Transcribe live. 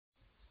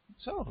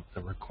So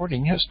the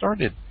recording has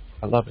started.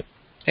 I love it.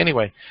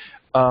 Anyway,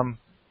 all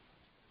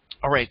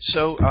right.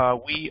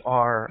 So we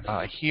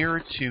are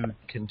here to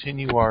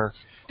continue our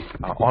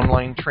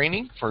online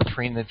training for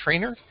Train the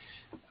Trainer.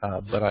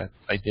 But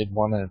I did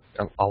want to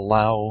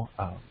allow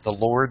the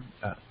Lord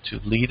to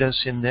lead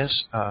us in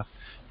this.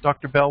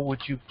 Dr. Bell,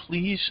 would you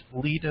please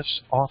lead us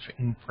off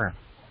in prayer?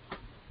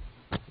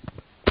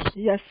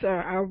 Yes,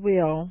 sir, I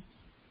will.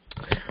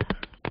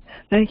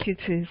 Thank you,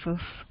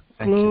 Jesus.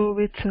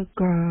 Glory to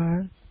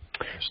God.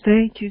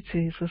 Thank you,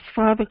 Jesus.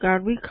 Father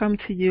God, we come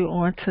to you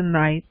on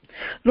tonight.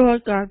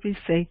 Lord God, we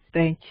say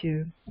thank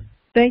you.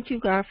 Thank you,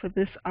 God, for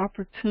this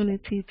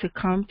opportunity to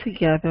come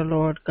together,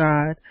 Lord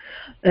God,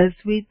 as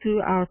we do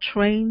our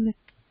Train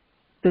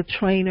the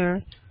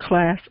Trainer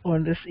class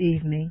on this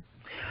evening.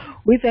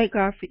 We thank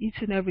God for each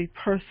and every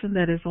person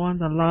that is on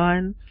the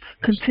line.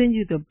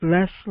 Continue to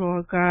bless,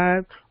 Lord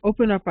God.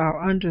 Open up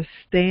our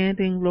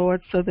understanding,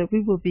 Lord, so that we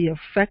will be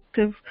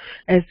effective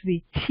as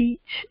we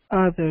teach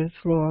others,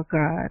 Lord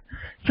God,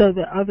 so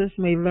that others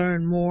may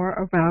learn more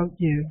about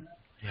you.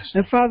 Yes.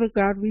 And Father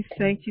God, we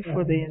thank you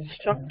for the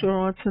instructor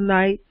on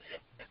tonight.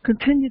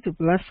 Continue to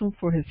bless him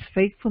for his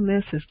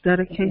faithfulness, his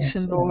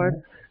dedication,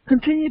 Lord.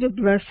 Continue to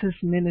bless his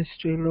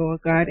ministry, Lord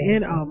God,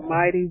 in a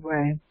mighty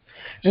way.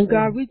 And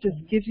God, we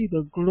just give you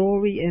the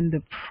glory and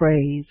the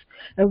praise.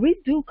 And we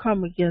do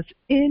come against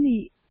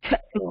any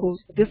technical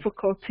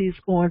difficulties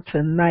on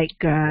tonight,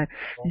 God.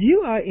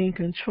 You are in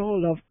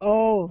control of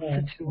all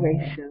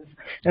situations.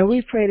 And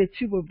we pray that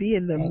you will be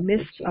in the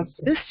midst of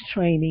this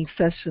training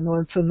session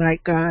on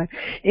tonight, God,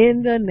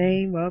 in the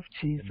name of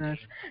Jesus.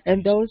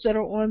 And those that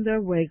are on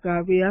their way,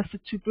 God, we ask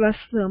that you bless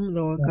them,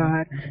 Lord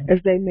God,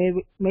 as they may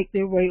make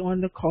their way on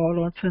the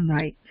call on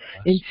tonight.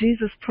 In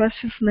Jesus'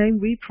 precious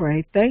name we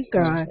pray. Thank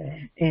God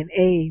and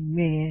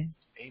amen.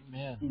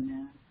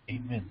 Amen.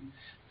 Amen.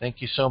 Thank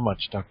you so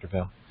much, Dr.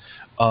 Bell.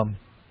 I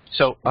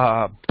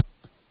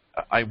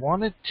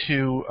wanted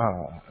to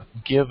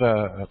give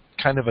a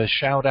kind of a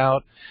shout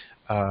out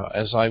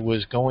as I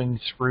was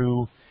going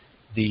through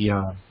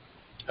the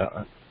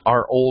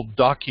our old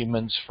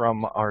documents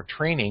from our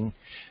training.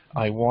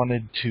 I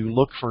wanted to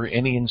look for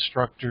any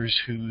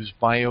instructors whose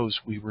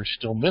bios we were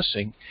still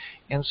missing,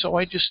 and so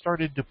I just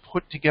started to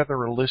put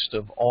together a list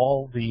of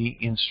all the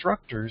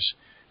instructors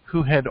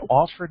who had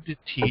offered to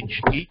teach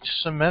each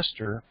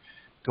semester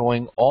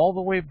going all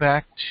the way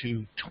back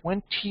to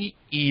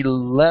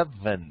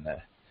 2011,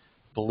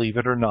 believe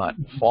it or not,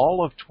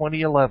 fall of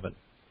 2011.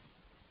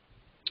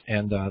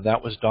 And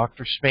that was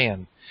Dr.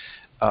 Spann.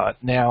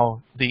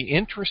 Now, the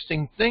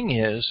interesting thing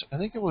is, I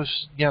think it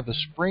was, the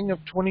spring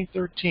of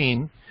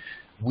 2013,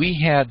 we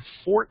had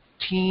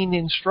 14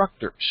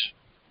 instructors.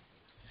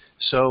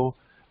 So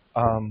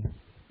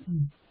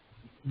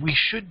we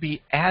should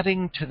be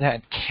adding to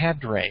that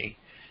cadre.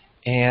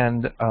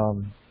 And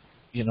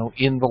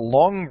in the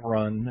long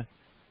run,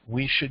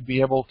 we should be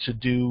able to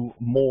do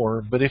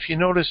more. But if you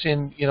notice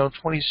in,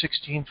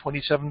 2016,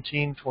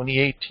 2017,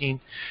 2018,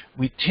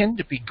 we tend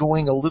to be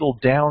going a little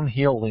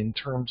downhill in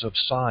terms of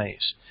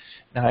size.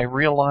 Now, I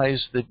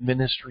realize that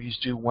ministries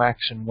do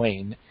wax and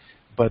wane,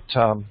 but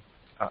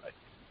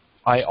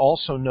I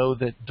also know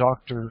that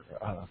Dr.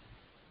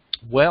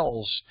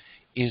 Wells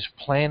is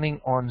planning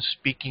on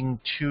speaking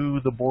to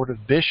the Board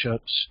of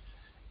Bishops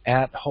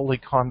at Holy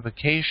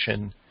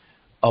Convocation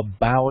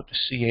about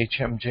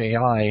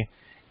CHMJI,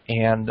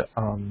 and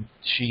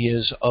she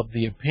is of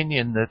the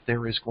opinion that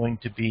there is going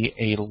to be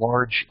a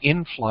large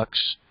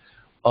influx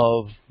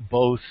of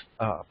both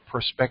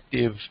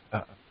prospective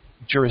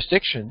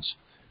jurisdictions,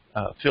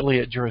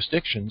 affiliate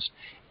jurisdictions,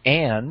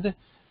 and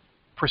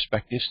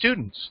prospective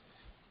students.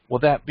 Well,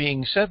 that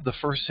being said, the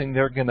first thing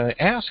they're going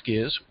to ask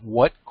is,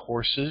 what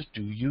courses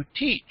do you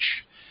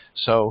teach?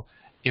 So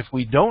if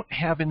we don't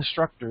have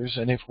instructors,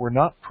 and if we're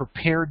not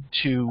prepared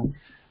to,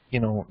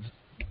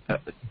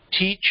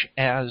 teach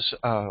as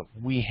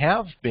we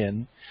have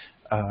been,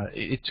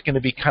 it's going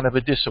to be kind of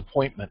a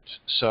disappointment.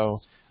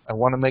 So I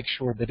want to make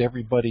sure that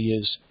everybody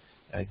is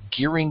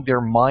gearing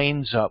their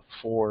minds up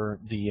for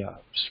the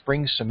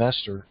spring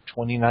semester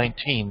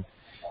 2019,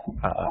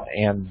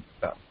 and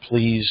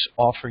please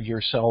offer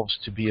yourselves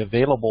to be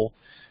available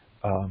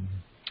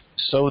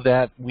so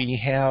that we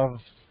have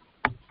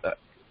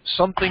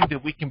something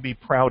that we can be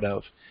proud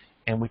of,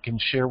 and we can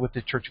share with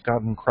the Church of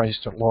God in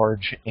Christ at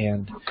large,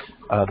 and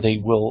they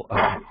will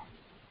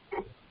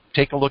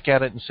take a look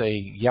at it and say,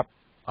 "Yep,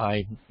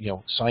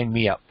 sign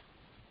me up."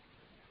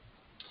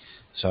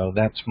 So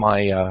that's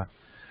my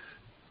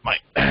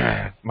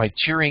my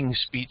cheering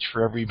speech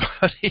for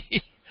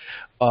everybody.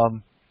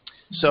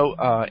 So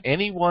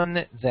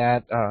anyone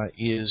that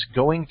is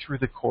going through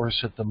the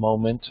course at the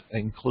moment,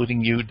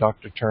 including you,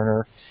 Dr.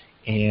 Turner,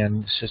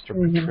 and Sister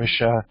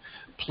Patricia,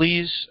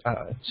 please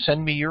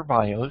send me your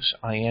bios.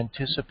 I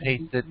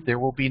anticipate that there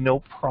will be no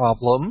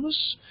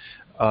problems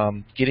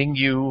getting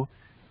you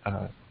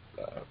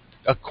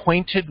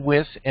acquainted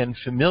with and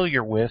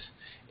familiar with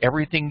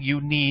everything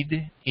you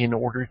need in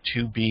order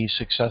to be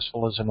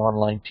successful as an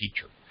online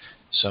teacher.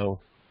 So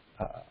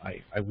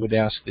I would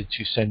ask that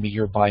you send me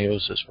your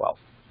bios as well.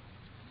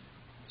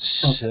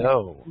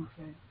 So,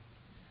 Okay.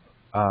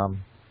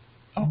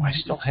 oh, I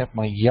still have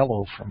my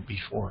yellow from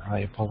before. I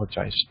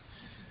apologize.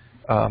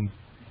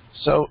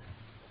 So,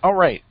 all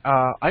right.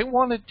 I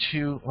wanted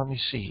to, let me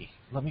see.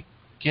 Let me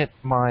get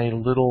my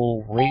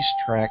little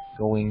racetrack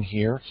going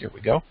here. Here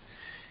we go.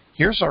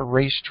 Here's our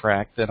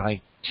racetrack that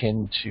I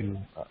tend to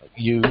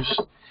use.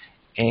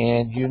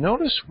 And you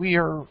notice we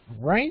are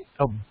right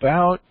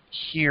about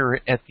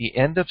here at the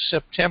end of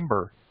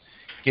September,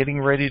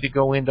 getting ready to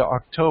go into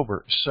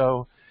October.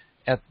 So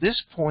at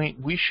this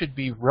point, we should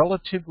be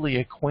relatively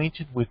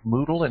acquainted with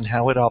Moodle and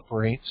how it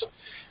operates.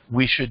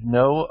 We should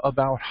know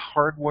about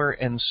hardware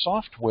and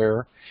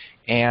software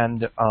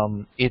and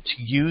its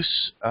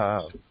use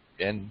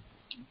and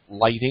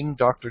lighting,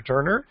 Dr.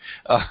 Turner.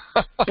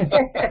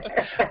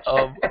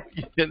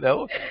 You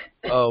know,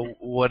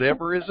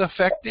 whatever is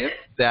effective,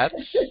 that's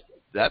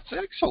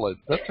excellent.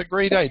 That's a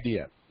great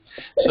idea.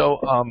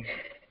 So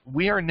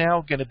we are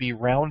now going to be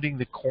rounding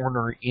the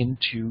corner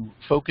into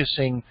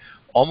focusing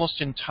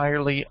almost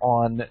entirely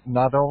on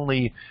not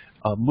only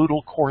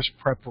Moodle course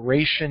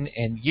preparation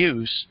and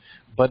use,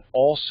 but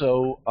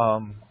also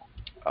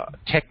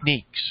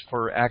techniques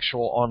for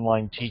actual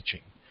online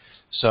teaching.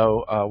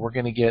 So we're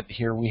going to get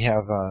here, we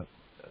have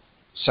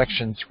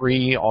Section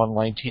 3,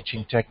 Online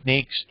Teaching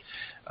Techniques,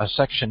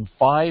 Section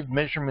 5,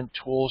 Measurement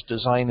Tools,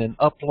 Design and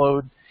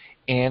Upload,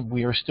 and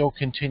we are still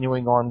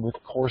continuing on with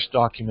course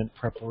document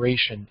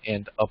preparation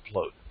and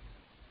upload.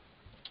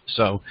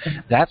 So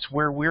that's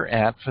where we're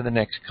at for the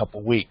next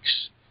couple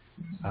weeks.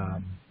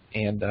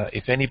 And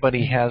if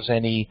anybody has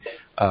any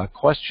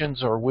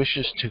questions or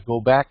wishes to go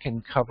back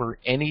and cover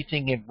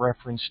anything in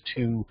reference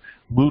to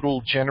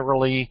Moodle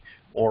generally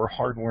or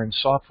hardware and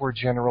software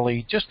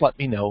generally, just let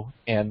me know,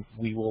 and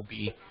we will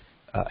be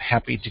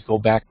happy to go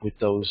back with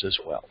those as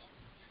well.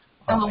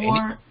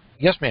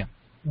 Yes, ma'am.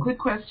 Quick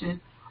question.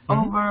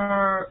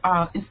 Over,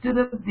 instead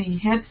of the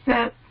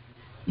headset,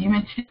 you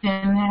mentioned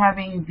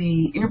having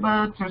the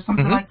earbuds or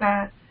something like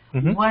that.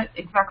 What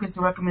exactly is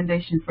the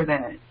recommendation for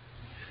that?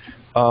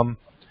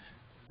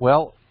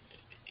 Well,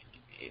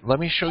 let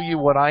me show you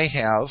what I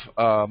have.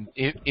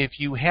 If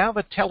you have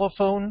a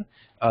telephone,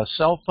 a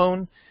cell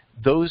phone,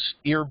 those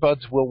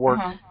earbuds will work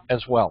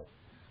as well.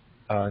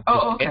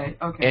 Okay.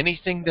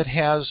 Anything that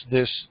has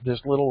this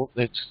little,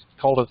 it's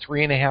called a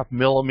 3.5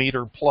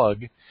 millimeter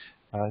plug.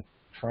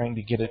 Trying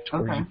to get it to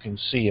where you can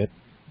see it.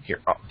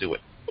 Here, I'll do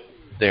it.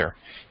 There.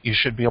 You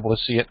should be able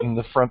to see it in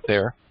the front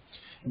there.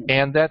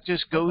 And that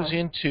just goes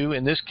into,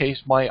 in this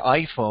case, my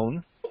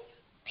iPhone,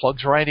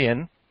 plugs right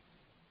in,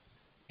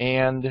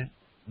 and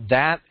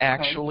that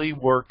actually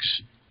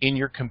works in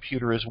your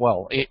computer as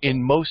well.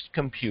 In most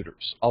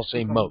computers, I'll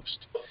say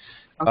most.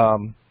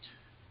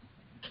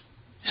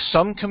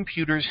 Some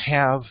computers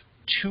have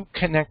two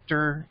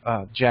connector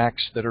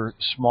jacks that are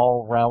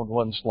small, round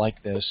ones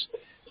like this.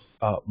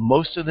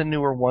 Most of the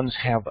newer ones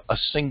have a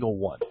single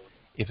one.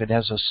 If it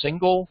has a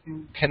single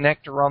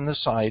connector on the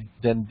side,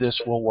 then this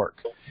will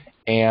work.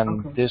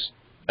 And this,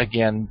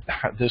 again,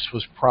 this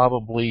was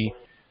probably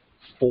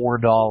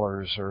 $4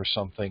 or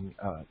something.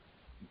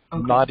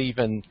 Not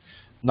even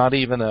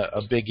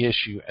a big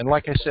issue. And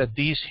like I said,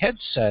 these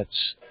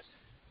headsets,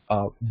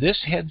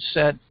 this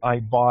headset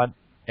I bought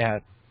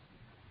at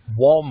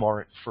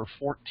Walmart for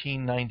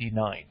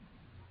 $14.99.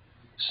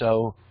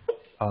 So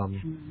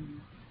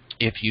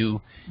if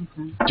you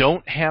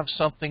don't have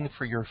something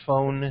for your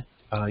phone,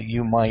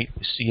 you might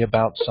see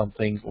about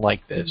something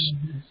like this.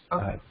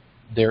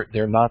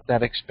 They're not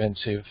that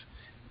expensive.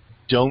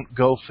 Don't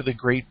go for the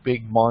great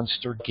big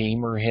monster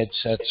gamer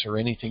headsets or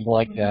anything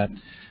like that.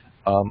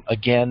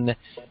 Again,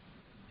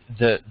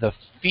 the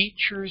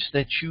features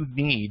that you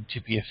need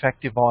to be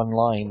effective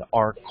online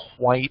are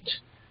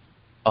quite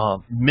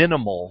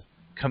minimal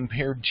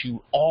compared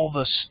to all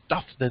the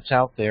stuff that's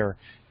out there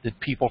that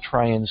people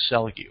try and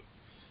sell you.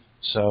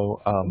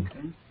 So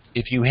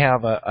if you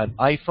have an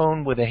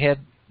iPhone with a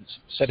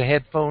set of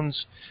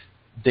headphones,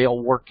 they'll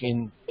work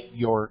in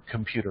your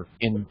computer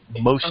in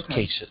most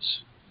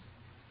cases.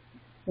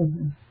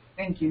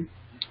 Thank you.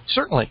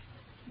 Certainly.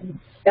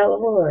 Ella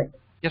Ward.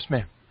 Yes,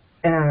 ma'am.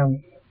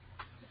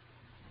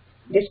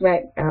 This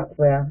might,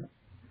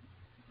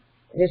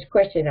 this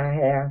question I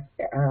have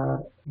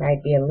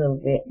might be a little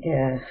bit,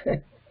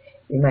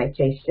 you might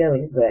say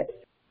silly, but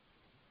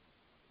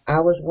I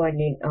was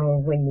wondering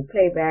when you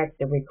play back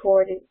the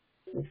recorded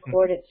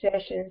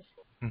sessions,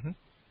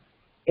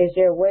 is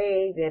there a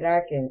way that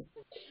I can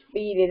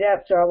speed it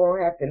up so I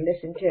won't have to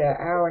listen to an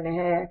hour and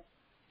a half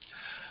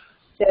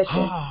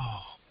session? Oh,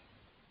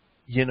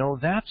 you know,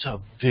 that's a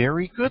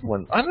very good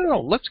one. I don't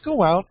know. Let's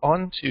go out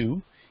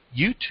onto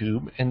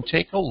YouTube and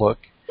take a look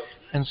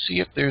and see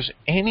if there's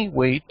any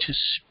way to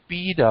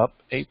speed up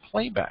a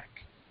playback.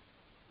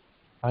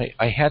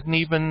 I hadn't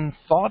even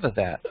thought of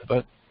that,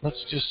 but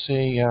let's just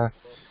say,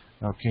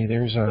 okay,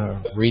 there's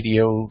a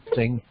radio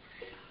thing.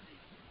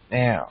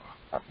 Now,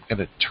 I'm going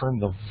to turn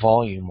the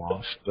volume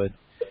off, but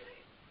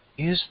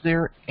is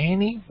there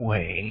any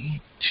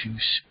way to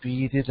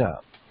speed it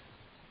up?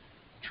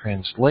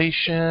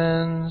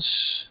 Translations.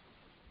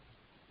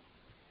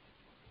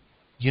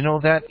 You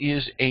know, that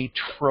is a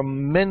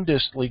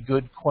tremendously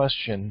good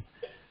question.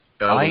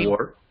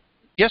 Elder,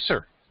 yes,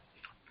 sir.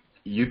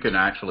 You can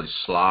actually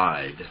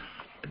slide,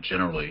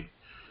 generally,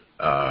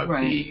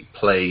 the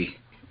play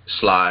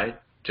slide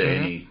to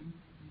any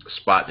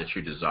spot that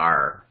you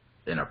desire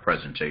in a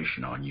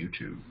presentation on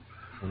YouTube.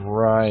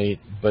 Right,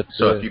 but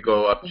so if you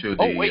go up to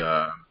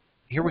the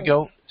here we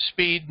go,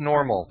 speed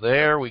normal.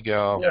 There we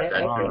go.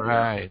 All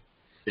right.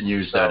 You can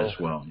use that as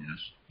well. Yes.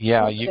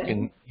 Yeah,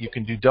 you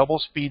can do double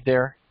speed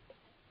there.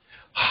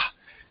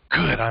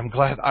 Good. I'm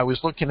glad. I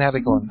was looking at it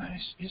going,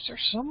 is there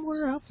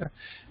somewhere out there?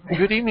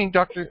 Good evening,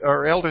 Dr.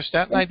 or Elder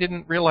Stanton. I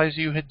didn't realize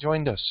you had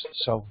joined us.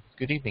 So,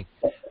 good evening.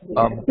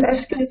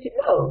 That's good to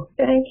know.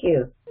 Thank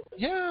you.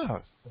 Yeah.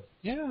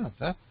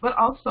 But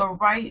also,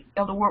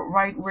 Elder Ward,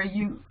 right where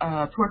you,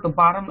 toward the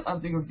bottom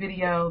of your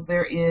video,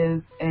 there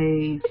is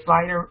a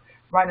slider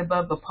right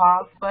above the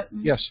pause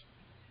button. Yes.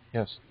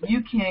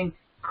 You can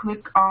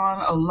click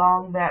on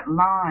along that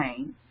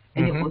line,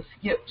 and it will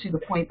skip to the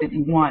point that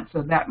you want.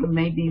 So that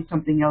may be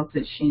something else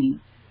that she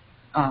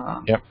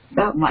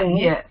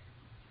might.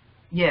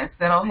 Yes,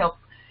 that'll help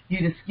you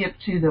to skip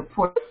to the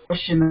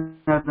portion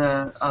of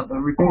the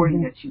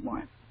recording that you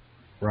want.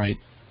 Right.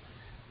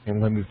 And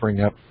let me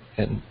bring up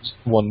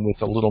one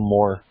with a little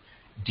more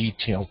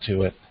detail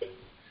to it.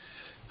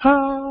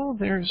 Oh,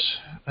 there's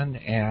an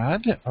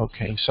ad.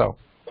 Okay, so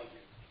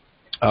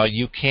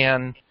you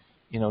can,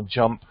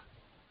 jump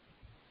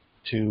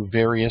to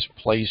various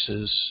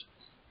places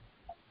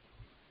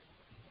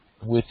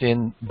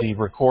within the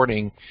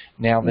recording.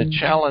 Now, the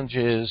challenge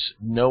is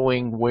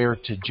knowing where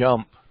to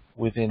jump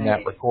within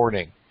that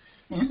recording.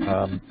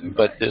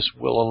 But this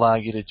will allow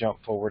you to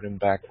jump forward and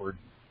backward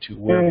to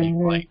where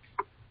you like.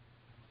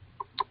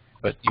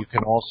 But you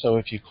can also,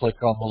 if you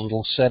click on the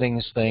little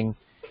settings thing,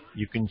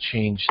 you can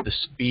change the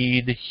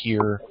speed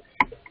here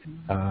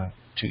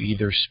to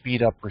either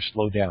speed up or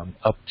slow down,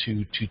 up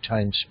to 2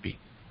 times speed.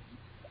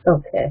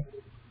 Okay.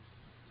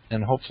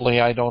 And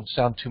hopefully I don't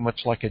sound too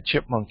much like a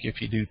chipmunk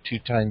if you do 2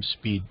 times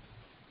speed.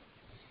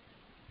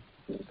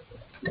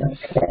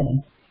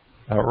 Okay.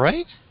 All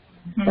right.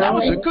 That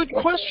was a good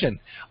question.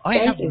 I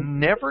have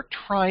never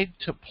tried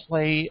to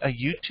play a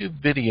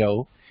YouTube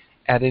video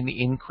at an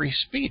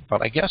increased speed,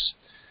 but I guess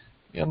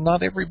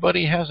not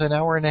everybody has an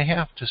hour and a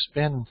half to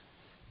spend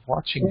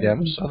watching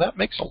them, so that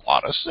makes a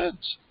lot of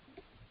sense.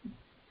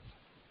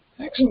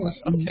 Excellent.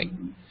 Okay.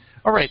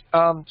 All right.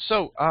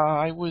 So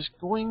I was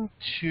going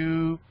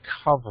to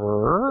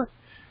cover.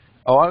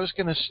 I was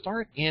going to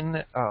start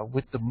in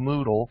with the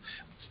Moodle.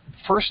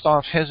 First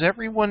off, has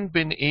everyone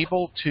been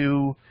able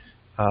to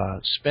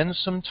spend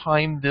some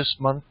time this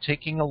month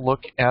taking a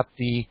look at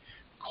the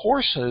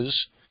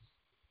courses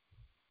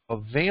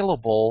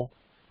available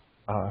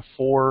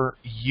for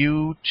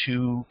you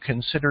to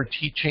consider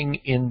teaching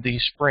in the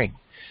spring?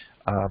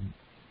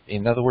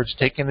 In other words,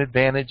 taking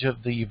advantage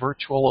of the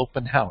virtual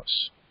open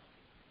house.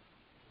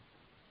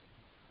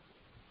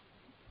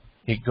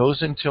 It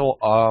goes until,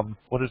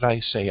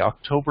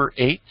 October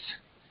 8th,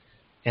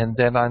 and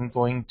then I'm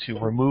going to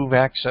remove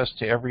access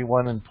to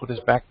everyone and put us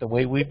back the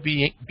way we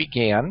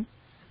began.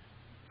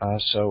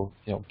 So,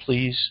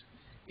 please,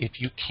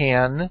 if you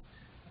can,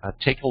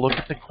 take a look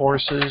at the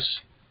courses,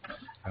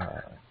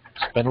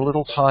 spend a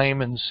little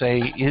time and say,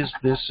 is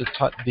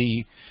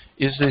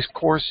this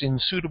course in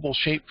suitable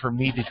shape for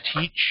me to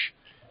teach?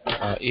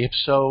 If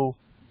so,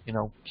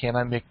 can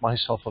I make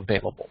myself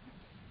available?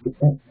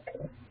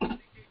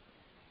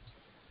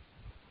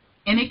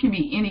 And it can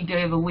be any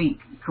day of the week,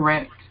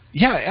 correct?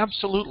 Yeah,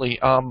 absolutely.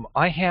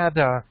 I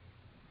had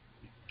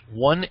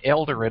one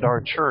elder at our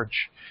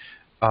church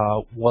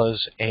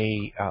was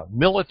a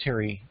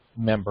military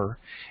member,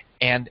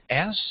 and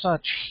as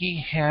such,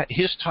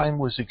 his time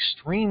was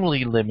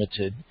extremely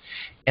limited,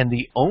 and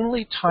the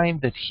only time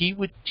that he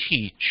would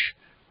teach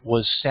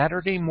was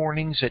Saturday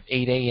mornings at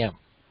 8 a.m.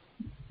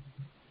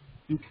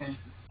 Okay.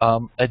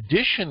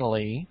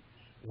 Additionally,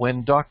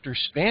 when Dr.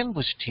 Span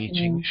was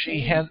teaching,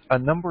 she had a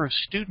number of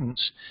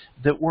students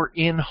that were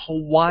in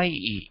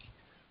Hawaii,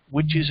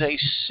 which is a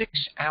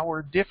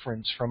 6-hour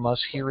difference from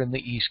us here in the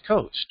East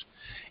Coast.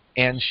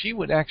 And she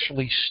would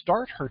actually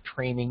start her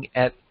training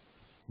at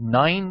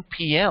 9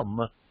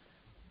 p.m.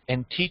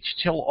 and teach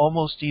till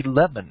almost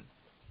 11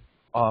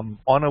 on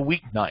a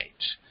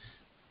weeknight.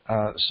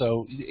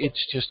 So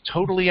it's just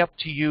totally up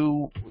to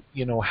you,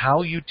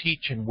 how you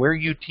teach and where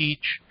you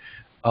teach.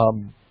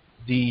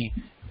 The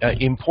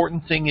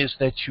important thing is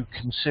that you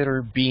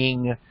consider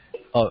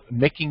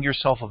making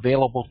yourself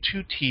available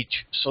to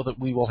teach so that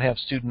we will have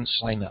students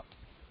sign up.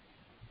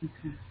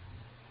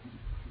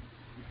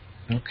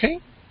 Okay?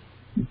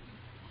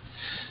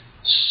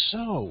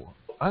 So,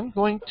 I'm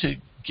going to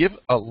give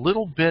a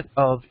little bit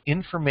of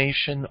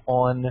information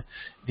on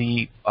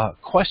the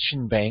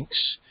question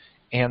banks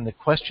and the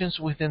questions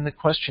within the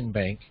question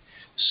bank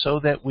so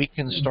that we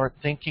can start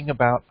thinking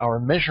about our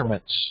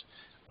measurements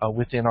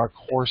within our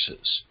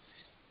courses.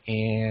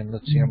 And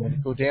let's see, I'm going to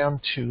go down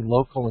to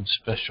local and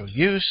special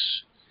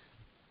use.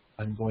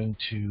 I'm going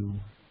to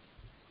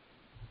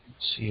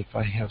see if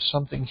I have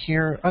something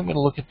here. I'm going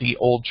to look at the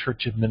old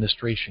church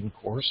administration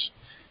course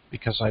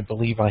because I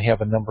believe I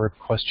have a number of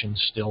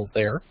questions still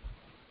there.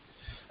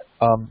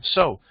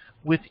 So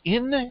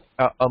within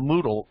a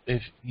Moodle,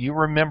 if you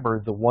remember,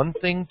 the one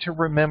thing to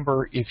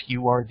remember if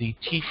you are the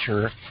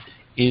teacher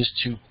is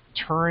to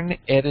turn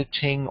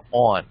editing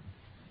on.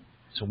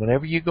 So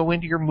whenever you go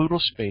into your Moodle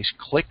space,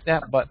 click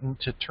that button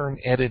to turn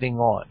editing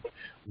on.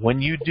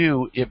 When you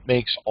do, it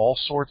makes all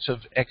sorts of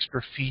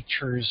extra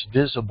features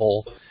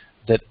visible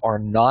that are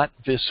not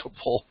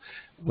visible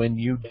when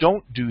you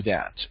don't do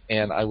that.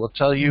 And I will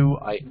tell you,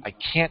 I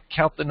can't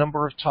count the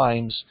number of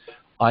times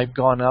I've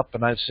gone up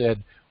and I've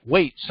said,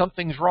 wait,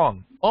 something's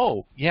wrong.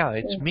 Oh, yeah,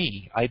 it's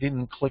me. I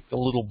didn't click the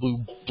little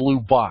blue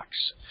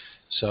box.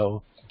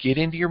 So get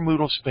into your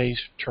Moodle space,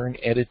 turn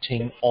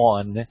editing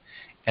on,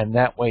 and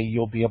that way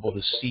you'll be able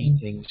to see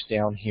things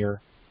down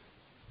here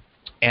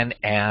and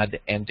add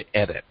and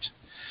edit.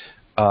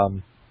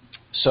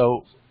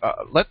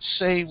 Let's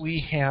say we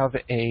have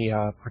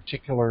a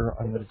particular,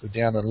 I'm going to go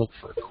down and look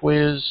for a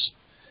quiz.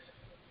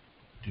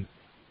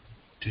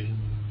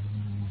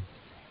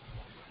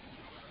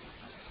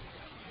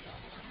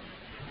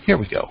 Here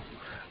we go.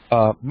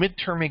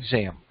 Midterm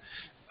exam.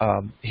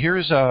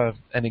 Here's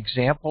an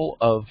example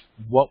of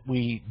what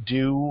we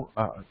do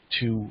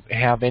to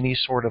have any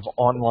sort of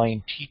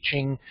online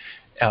teaching,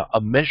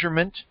 a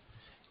measurement.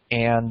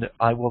 And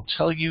I will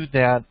tell you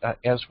that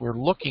as we're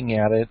looking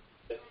at it,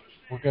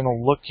 we're going to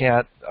look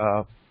at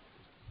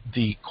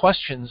the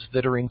questions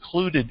that are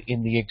included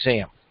in the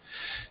exam.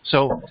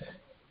 So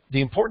the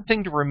important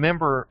thing to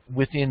remember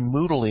within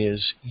Moodle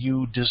is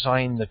you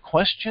design the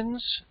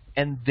questions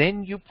and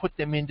then you put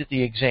them into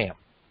the exam.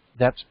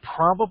 That's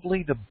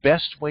probably the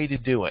best way to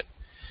do it.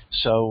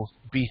 So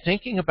be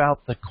thinking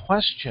about the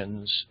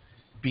questions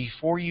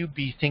before you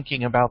be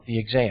thinking about the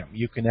exam.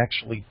 You can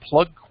actually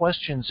plug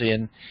questions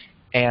in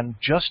and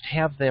just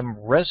have them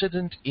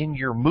resident in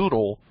your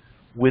Moodle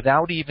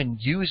without even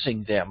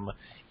using them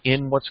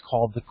in what's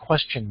called the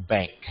question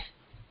bank.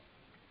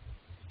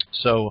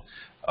 So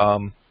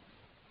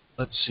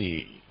let's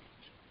see.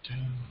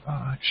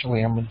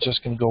 Actually, I'm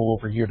just going to go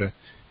over here to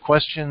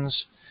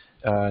questions,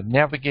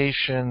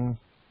 navigation,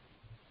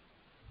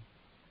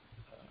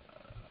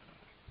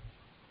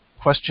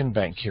 question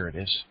bank. Here it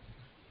is.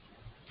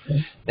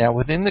 Now,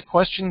 within the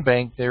question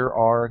bank, there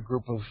are a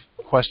group of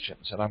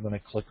questions, and I'm going to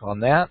click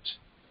on that.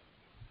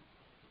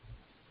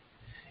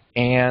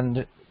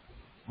 And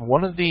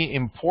one of the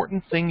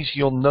important things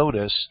you'll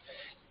notice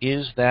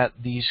is that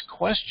these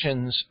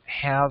questions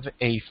have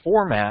a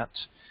format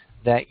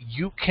that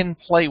you can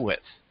play with.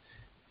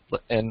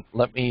 And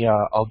let me,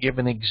 I'll give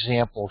an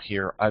example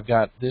here. I've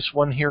got this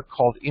one here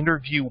called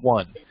Interview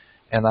 1,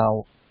 and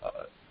I'll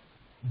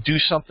do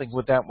something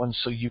with that one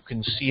so you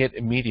can see it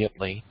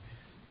immediately.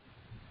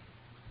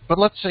 But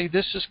let's say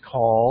this is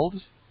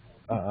called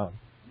I'm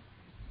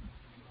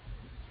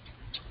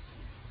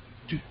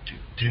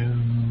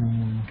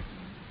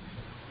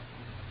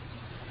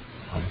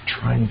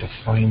trying to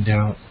find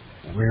out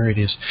where it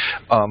is.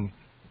 I'm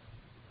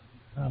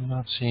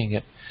not seeing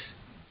it.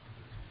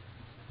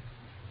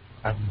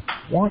 I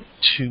want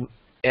to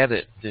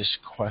edit this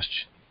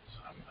question.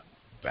 So I'm going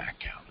to back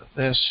out of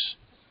this.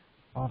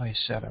 Thought I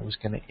said I was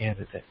going to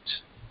edit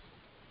it.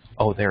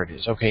 Oh, there it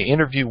is. Okay,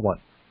 Interview 1.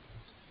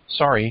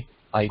 Sorry,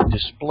 I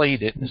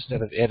displayed it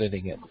instead of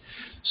editing it.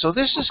 So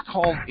this is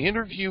called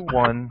Interview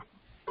 1,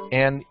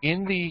 and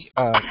in the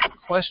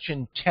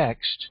question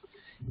text,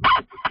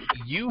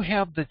 you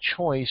have the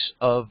choice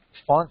of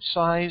font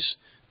size,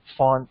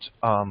 font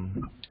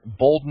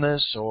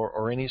boldness,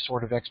 or any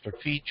sort of extra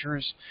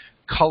features,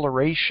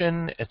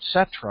 coloration,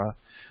 etc.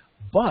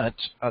 But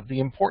the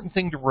important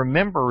thing to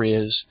remember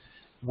is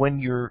when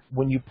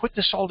you put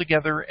this all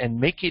together and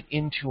make it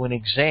into an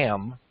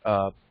exam,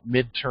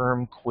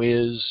 midterm,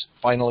 quiz,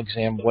 final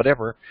exam,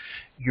 whatever,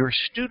 your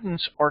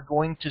students are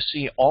going to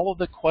see all of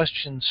the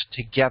questions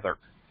together.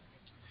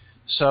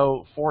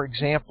 So, for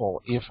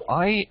example, if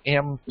I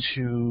am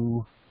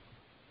to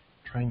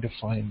trying to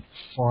find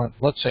font,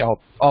 let's say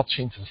I'll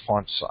change the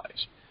font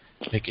size,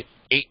 make it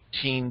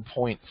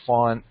 18-point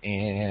font,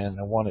 and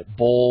I want it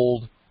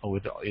bold. Oh,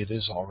 it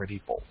is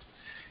already bold.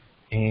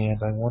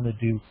 And I want to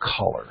do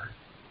color.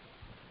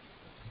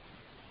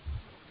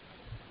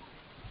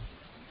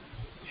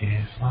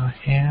 If I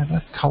had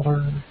a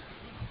color,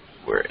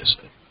 where is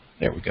it?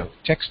 There we go,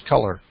 text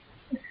color.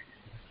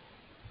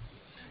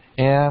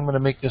 And I'm going to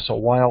make this a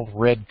wild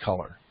red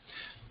color.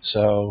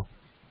 So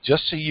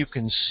just so you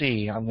can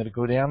see, I'm going to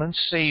go down and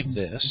save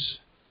this.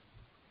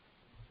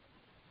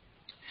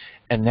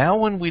 And now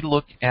when we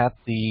look at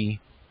the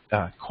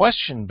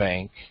question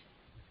bank,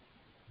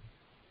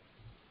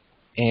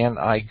 and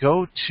I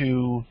go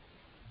to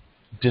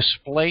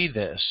display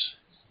this,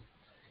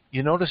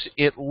 you notice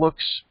it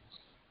looks,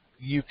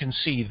 you can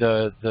see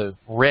the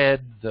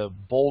red, the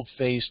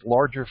bold-faced,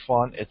 larger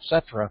font,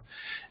 etc.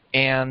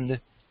 And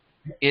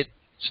it's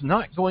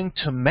not going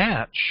to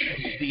match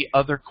the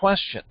other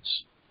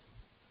questions.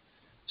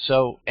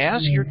 So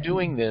as you're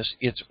doing this,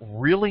 it's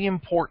really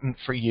important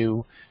for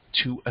you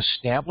to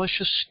establish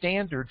a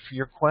standard for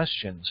your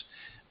questions,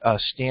 a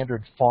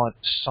standard font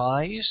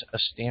size, a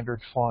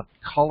standard font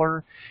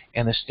color,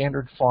 and a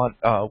standard font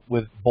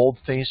with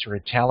boldface or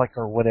italic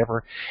or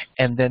whatever,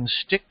 and then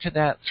stick to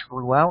that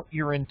throughout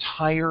your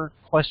entire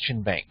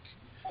question bank.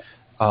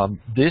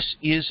 This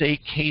is a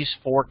case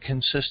for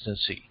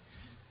consistency,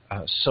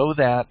 so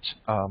that,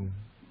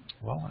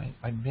 well,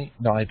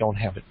 I don't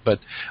have it, but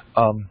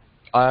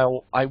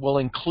I will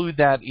include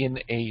that in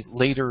a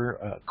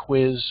later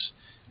quiz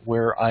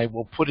where I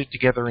will put it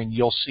together and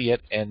you'll see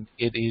it, and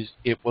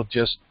it will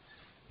just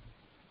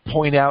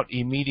point out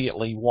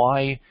immediately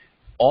why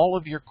all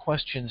of your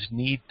questions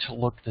need to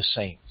look the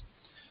same.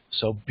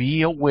 So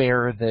be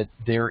aware that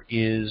there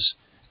is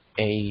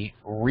a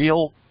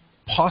real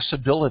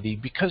possibility,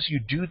 because you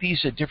do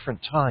these at different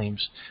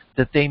times,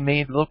 that they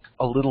may look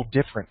a little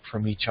different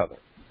from each other.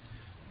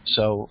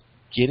 So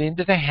get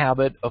into the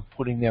habit of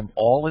putting them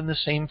all in the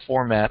same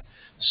format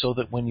so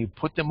that when you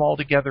put them all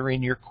together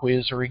in your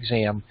quiz or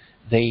exam,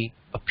 they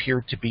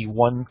appear to be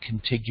one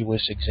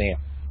contiguous exam.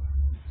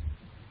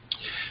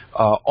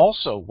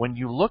 Also, when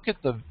you look at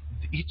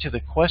each of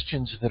the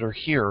questions that are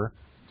here,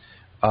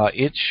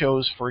 it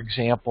shows, for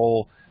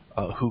example,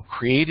 who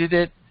created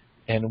it,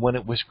 and when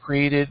it was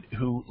created,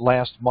 who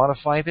last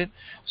modified it.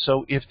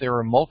 So if there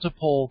are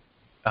multiple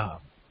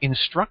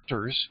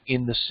instructors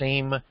in the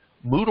same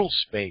Moodle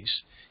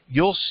space,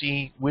 you'll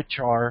see which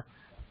are,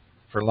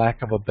 for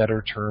lack of a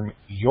better term,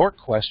 your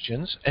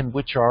questions, and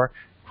which are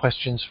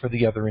questions for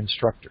the other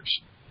instructors.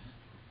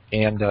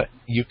 And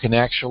you can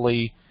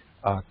actually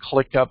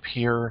click up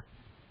here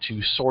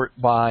to sort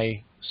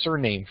by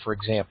surname, for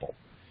example.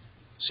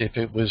 So if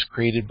it was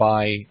created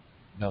by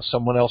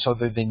someone else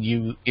other than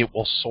you, it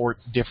will sort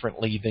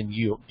differently than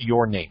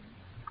your name.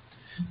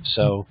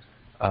 So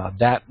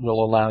that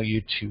will allow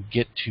you to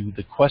get to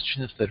the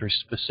questions that are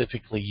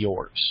specifically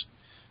yours.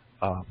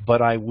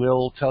 But I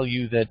will tell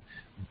you that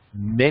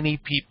many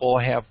people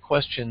have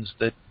questions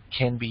that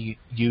can be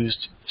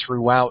used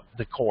throughout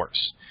the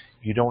course.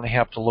 You don't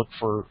have to look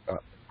for,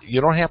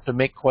 you don't have to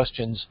make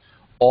questions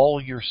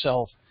all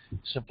yourself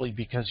simply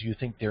because you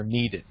think they're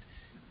needed.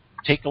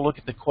 Take a look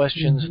at the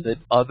questions that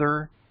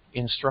other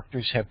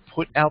instructors have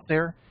put out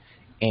there,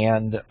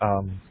 and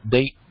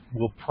they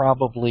will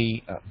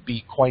probably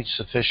be quite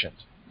sufficient.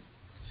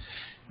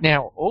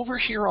 Now, over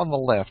here on the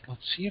left,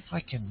 let's see if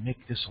I can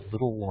make this a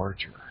little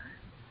larger.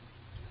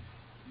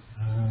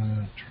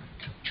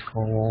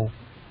 Control.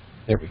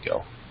 There we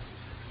go.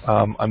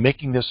 I'm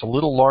making this a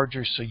little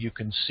larger so you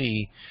can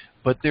see,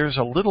 but there's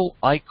a little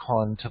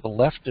icon to the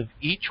left of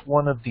each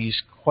one of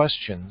these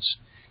questions,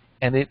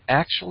 and it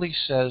actually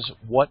says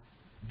what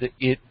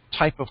the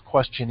type of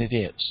question it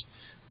is.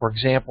 For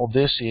example,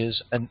 this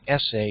is an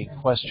essay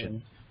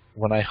question.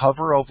 When I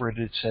hover over it,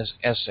 it says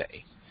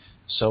essay.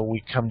 So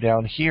we come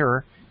down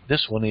here,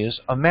 this one is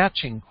a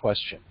matching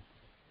question.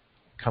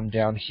 Come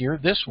down here,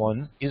 this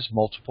one is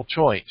multiple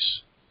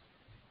choice.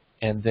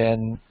 And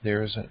then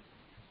here's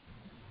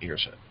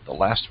the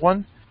last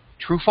one,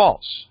 true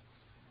false.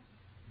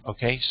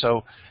 Okay,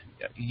 so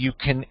you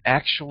can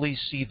actually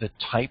see the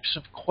types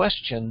of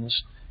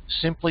questions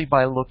simply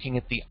by looking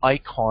at the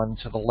icon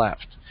to the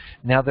left.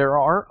 Now, there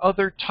are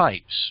other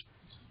types,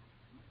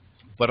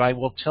 but I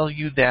will tell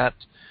you that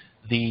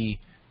the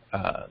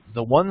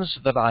ones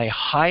that I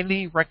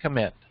highly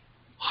recommend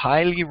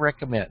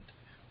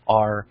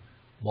are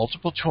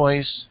multiple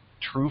choice,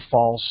 true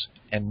false,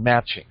 and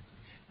matching.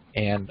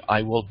 And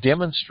I will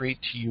demonstrate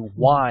to you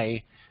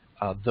why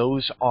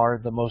those are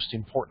the most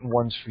important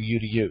ones for you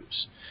to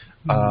use.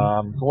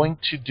 I'm going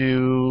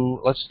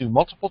to let's do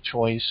multiple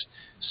choice,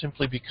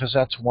 simply because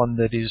that's one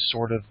that is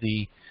sort of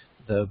the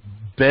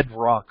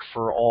bedrock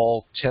for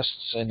all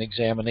tests and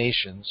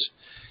examinations.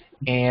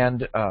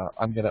 And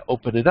I'm going to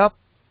open it up,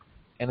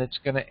 and it's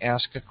going to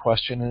ask a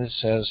question, and it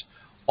says,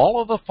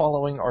 all of the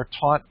following are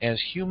taught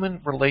as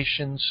human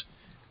relations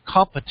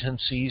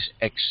competencies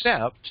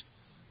except,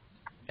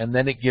 and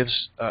then it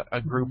gives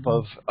a group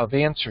of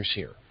answers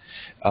here,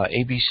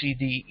 A, B, C,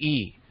 D,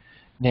 E.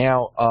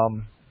 Now,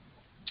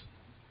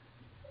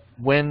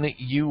 when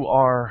you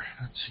are,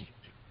 let's see,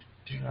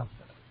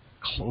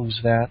 close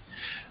that.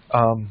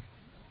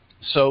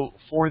 So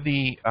for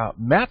the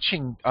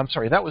matching, I'm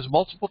sorry, that was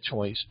multiple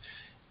choice,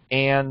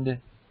 and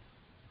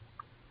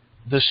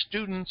the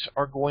students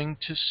are going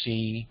to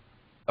see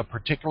a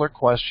particular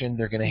question.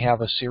 They're going to have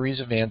a series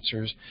of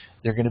answers.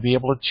 They're going to be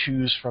able to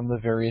choose from the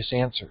various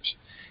answers.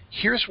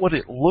 Here's what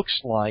it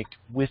looks like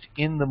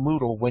within the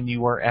Moodle when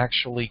you are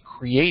actually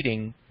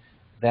creating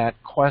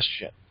that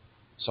question.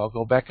 So I'll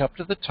go back up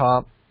to the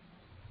top,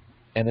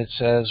 and it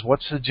says,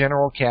 what's the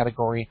general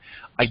category?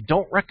 I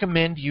don't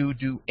recommend you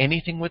do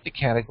anything with the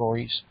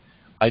categories.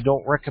 I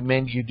don't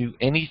recommend you do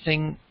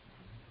anything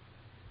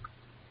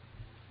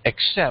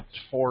except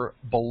for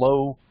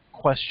below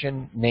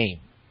question name.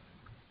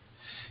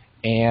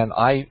 And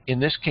in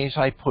this case,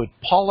 I put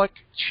Pollock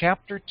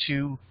Chapter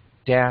 2-6,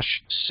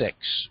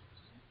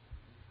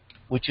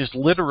 which is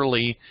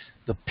literally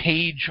the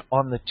page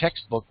on the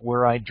textbook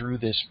where I drew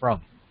this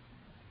from.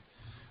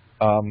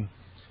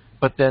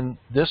 but then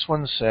this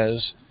one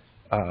says,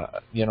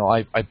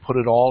 I put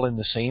it all in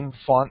the same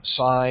font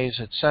size,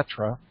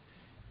 etc.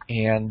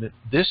 And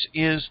this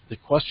is the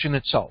question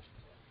itself.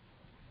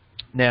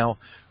 Now,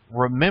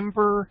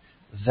 remember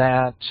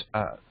that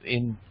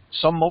in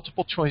some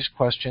multiple choice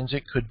questions,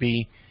 it could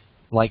be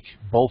like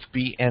both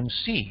B and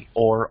C,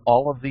 or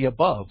all of the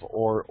above,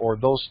 or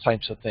those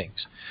types of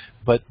things.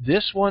 But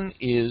this one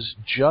is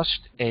just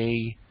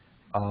a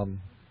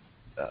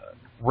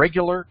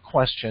regular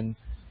question,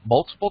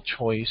 multiple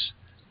choice,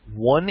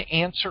 one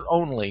answer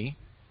only.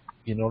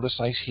 You notice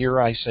I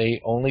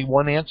say only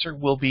one answer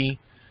will be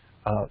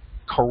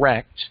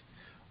correct.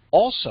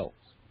 Also,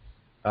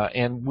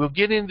 and we'll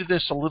get into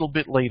this a little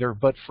bit later,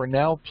 but for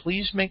now,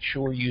 please make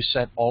sure you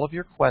set all of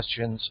your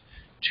questions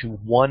to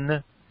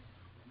 1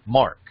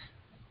 mark.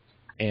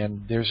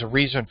 And there's a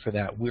reason for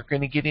that. We're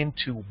going to get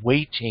into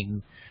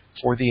weighting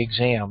for the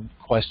exam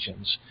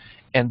questions.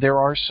 And there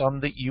are some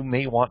that you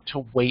may want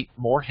to weight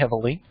more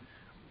heavily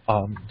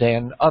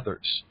than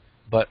others.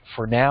 But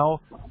for now,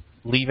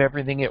 leave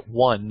everything at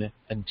 1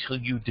 until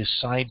you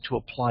decide to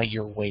apply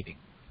your weighting.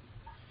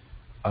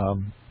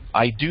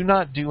 I do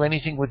not do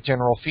anything with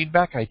general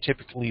feedback. I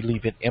typically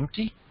leave it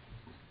empty.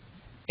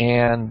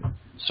 And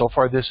so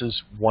far this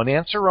is one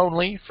answer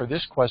only for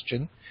this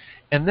question.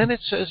 And then it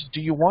says, do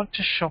you want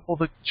to shuffle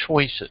the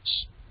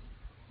choices?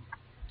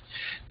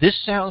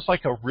 This sounds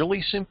like a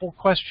really simple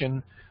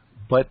question,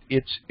 but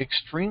it's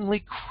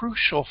extremely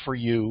crucial for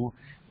you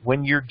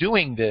when you're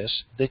doing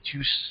this that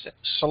you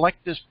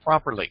select this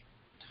properly.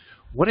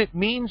 What it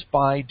means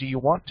by do you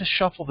want to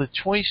shuffle the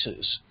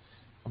choices,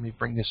 let me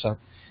bring this up.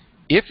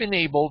 If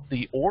enabled,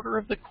 the order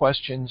of the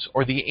questions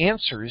or the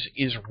answers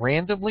is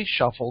randomly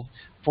shuffled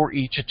for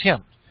each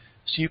attempt.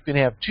 So you can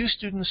have 2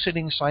 students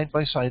sitting side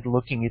by side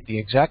looking at the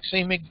exact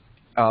same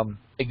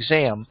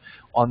exam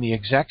on the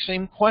exact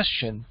same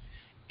question,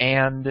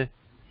 and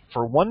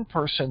for one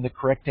person the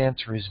correct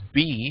answer is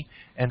B,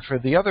 and for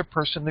the other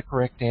person the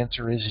correct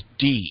answer is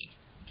D,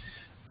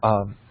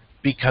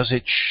 because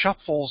it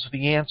shuffles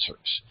the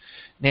answers.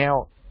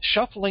 Now,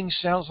 shuffling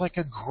sounds like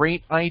a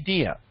great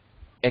idea,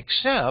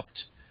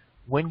 except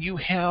when you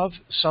have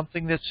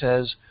something that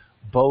says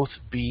both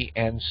B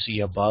and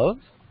C above,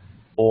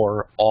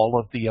 or all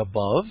of the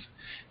above,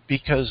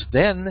 because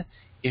then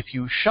if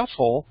you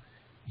shuffle,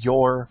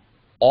 your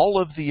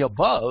all of the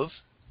above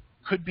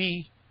could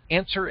be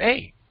answer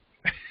A,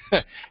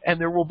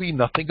 and there will be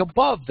nothing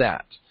above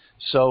that.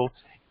 So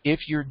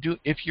if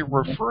you're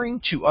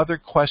referring to other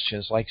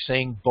questions like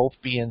saying both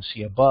B and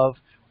C above,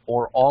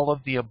 or all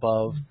of the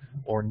above,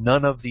 or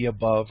none of the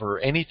above, or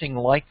anything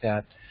like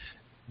that,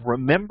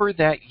 remember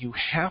that you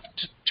have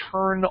to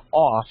turn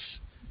off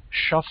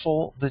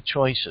shuffle the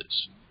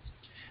choices,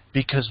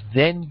 because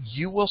then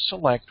you will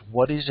select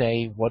what is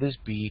A, what is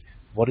B,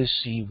 what is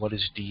C, what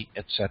is D,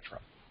 etc.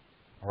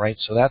 All right,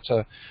 so that's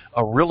a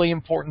really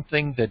important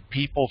thing that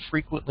people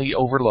frequently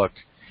overlook,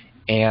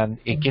 and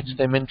it gets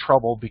them in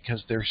trouble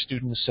because their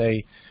students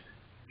say,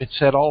 it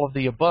said all of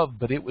the above,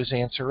 but it was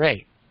answer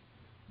A.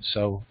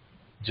 So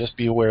just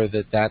be aware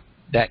that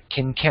that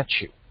can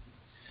catch you.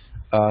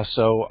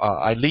 So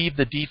I leave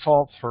the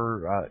default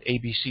for A,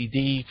 B, C,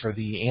 D for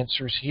the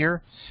answers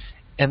here.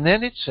 And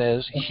then it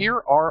says,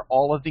 here are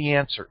all of the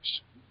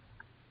answers.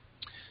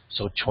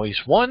 So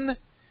choice 1,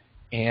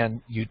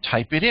 and you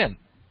type it in.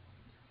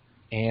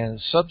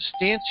 And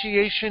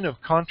substantiation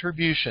of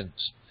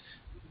contributions.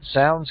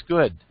 Sounds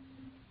good.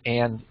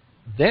 And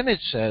then it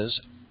says,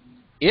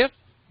 if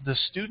the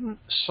student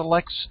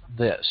selects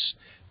this,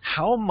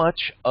 how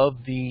much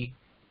of the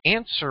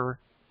answer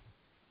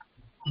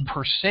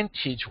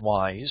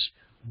percentage-wise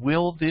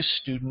will this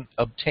student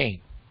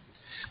obtain?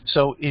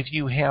 So if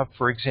you have,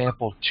 for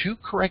example, 2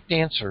 correct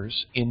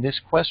answers in this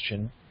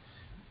question,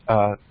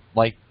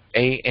 like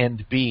A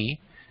and B,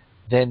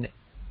 then,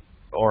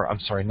 or I'm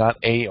sorry, not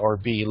A or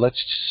B,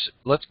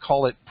 let's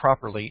call it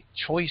properly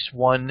choice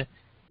 1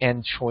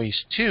 and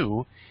choice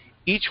 2,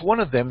 each one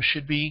of them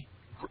should be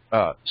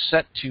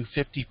set to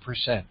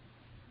 50%.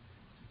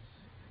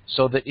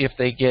 So that if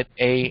they get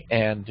A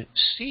and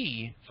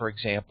C, for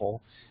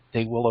example,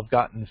 they will have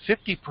gotten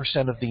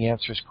 50% of the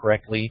answers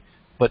correctly,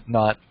 but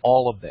not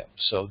all of them.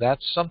 So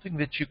that's something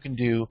that you can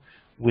do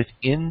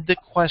within the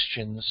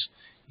questions.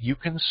 You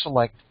can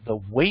select the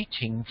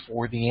weighting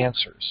for the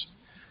answers.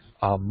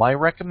 My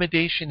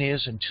recommendation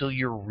is, until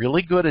you're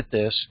really good at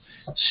this,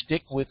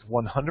 stick with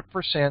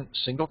 100%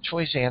 single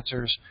choice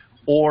answers,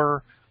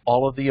 or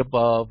all of the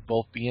above,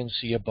 both B and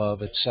C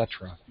above,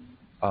 etc.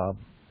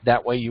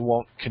 That way you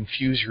won't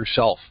confuse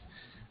yourself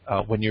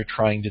when you're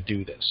trying to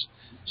do this.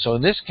 So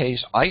in this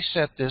case, I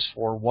set this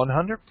for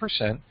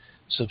 100%.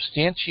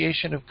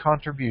 Substantiation of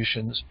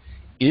contributions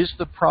is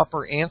the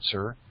proper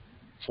answer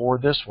for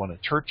this one. A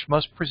church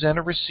must present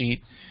a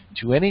receipt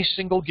to any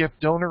single gift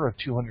donor of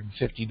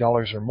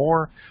 $250 or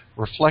more,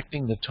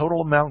 reflecting the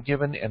total amount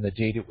given and the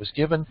date it was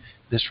given.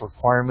 This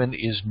requirement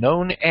is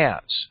known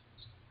as,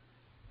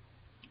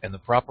 and the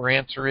proper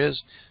answer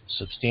is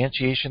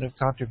substantiation of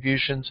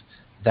contributions.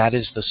 That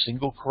is the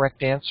single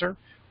correct answer.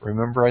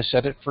 Remember, I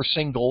set it for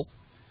single,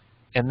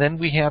 And then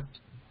we have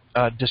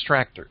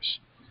distractors.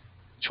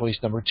 Choice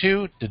number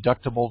 2,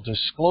 deductible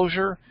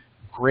disclosure,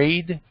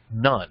 grade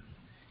none.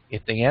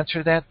 If they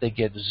answer that, they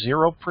get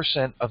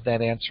 0% of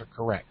that answer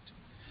correct.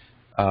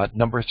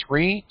 Number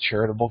 3,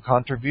 charitable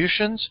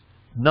contributions,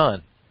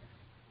 none.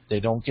 They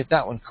don't get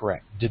that one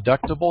correct.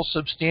 Deductible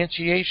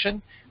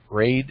substantiation,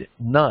 grade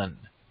none.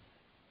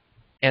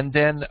 And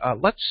then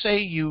let's say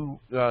you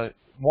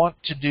want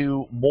to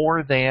do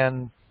more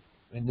than,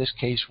 in this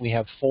case, we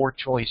have 4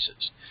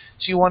 choices.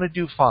 So you want to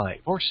do 5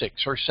 or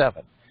 6 or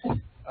 7.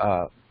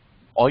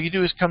 All you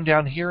do is come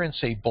down here and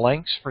say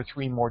blanks for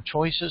 3 more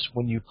choices.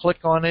 When you click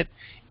on it,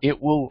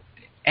 it will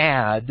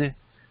add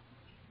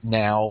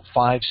now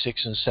 5,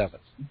 6, and 7.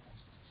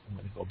 I'm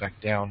going to go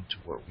back down to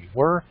where we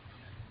were.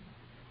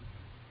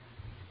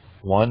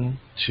 1,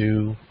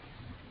 2,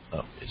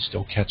 oh, it's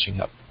still catching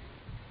up.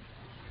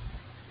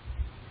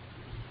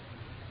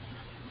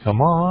 Come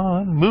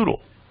on,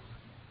 Moodle.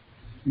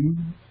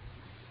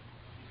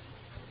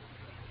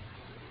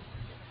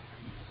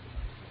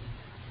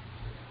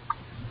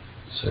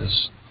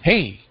 Says,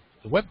 hey,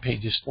 the web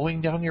page is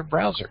slowing down your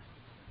browser.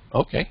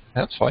 Okay,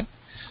 that's fine.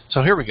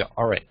 So here we go.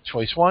 All right,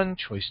 choice 1,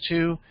 choice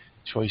 2,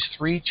 choice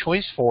 3,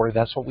 choice 4.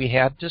 That's what we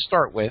had to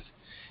start with.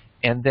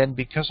 And then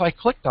because I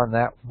clicked on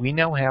that, we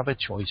now have a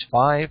choice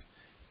 5,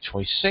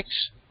 choice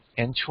 6,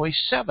 and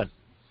choice 7.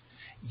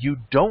 You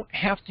don't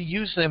have to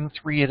use them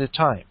 3 at a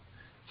time.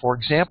 For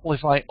example,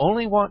 if I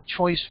only want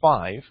choice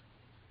 5,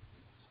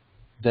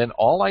 then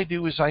all I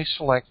do is I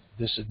select,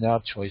 this is now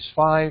choice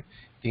 5.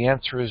 The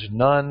answer is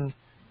none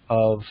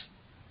of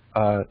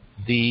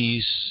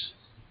these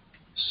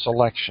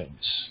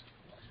selections,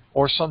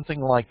 or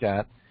something like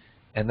that.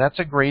 And that's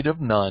a grade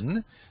of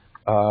none.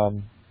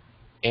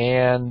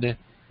 And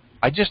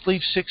I just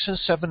leave 6 and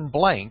 7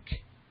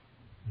 blank.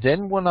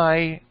 Then when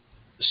I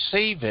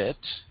save it,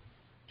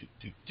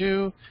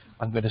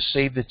 I'm going to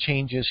save the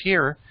changes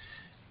here.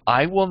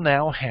 I will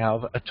now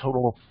have a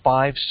total of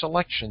 5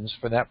 selections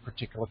for that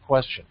particular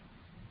question.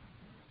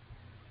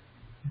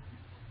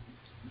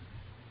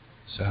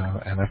 So,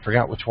 and I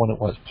forgot which one it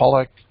was.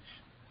 Pollock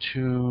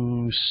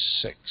 2.6,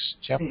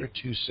 chapter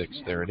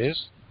 2.6. There it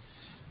is.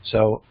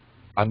 So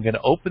I'm going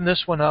to open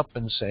this one up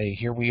and say,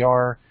 here we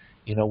are.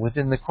 You know,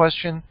 within the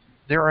question,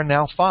 there are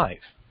now 5.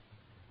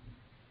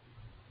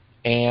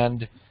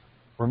 And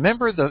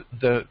remember,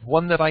 the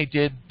one that I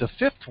did, the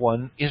 5th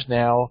one, is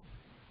now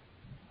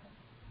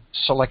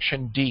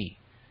selection D.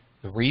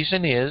 The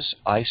reason is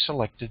I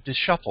selected to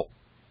shuffle.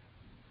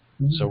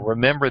 So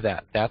remember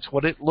that. That's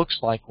what it looks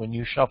like when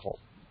you shuffle.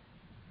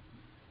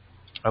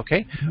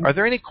 Okay? Are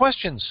there any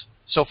questions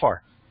so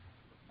far?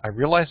 I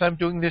realize I'm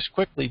doing this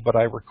quickly, but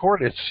I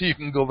record it so you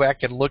can go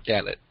back and look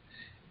at it.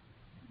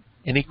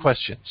 Any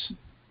questions?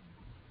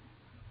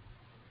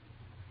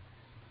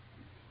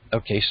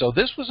 Okay, so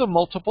this was a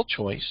multiple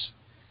choice.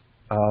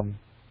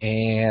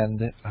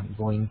 And I'm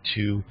going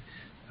to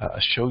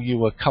show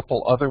you a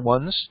couple other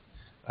ones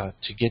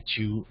to get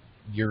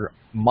your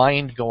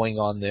mind going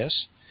on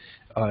this.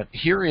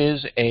 Here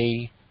is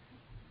a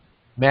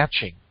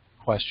matching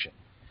question.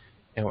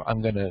 And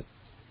I'm going to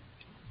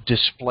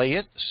display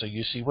it so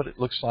you see what it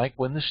looks like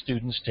when the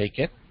students take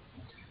it.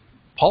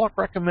 Pollock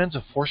recommends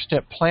a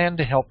 4-step plan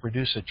to help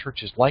reduce a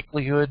church's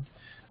likelihood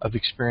of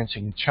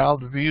experiencing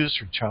child abuse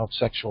or child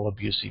sexual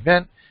abuse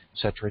event,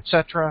 etc.,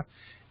 etc.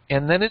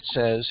 And then it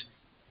says,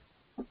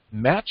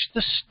 match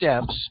the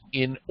steps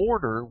in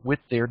order with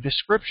their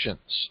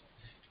descriptions.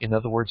 In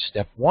other words,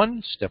 step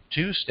 1, step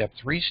 2, step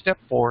 3, step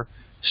 4,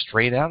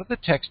 straight out of the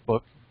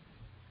textbook.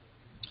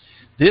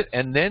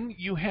 And then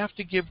you have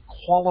to give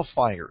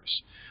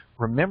qualifiers.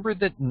 Remember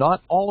that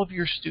not all of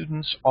your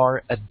students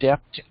are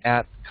adept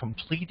at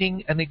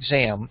completing an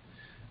exam,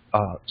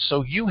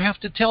 so you have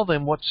to tell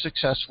them what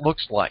success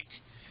looks like.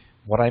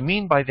 What I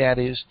mean by that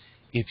is,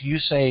 if you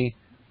say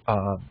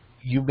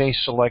you may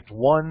select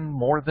 1,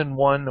 more than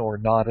 1, or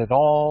not at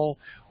all,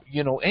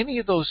 you know, any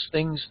of those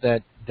things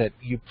that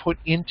you put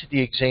into the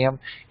exam,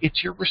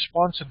 it's your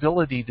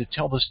responsibility to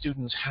tell the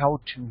students how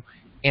to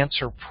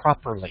answer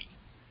properly.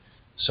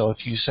 So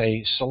if you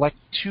say select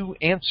 2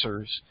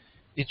 answers,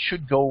 it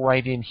should go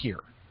right in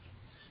here.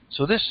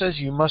 So this says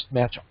you must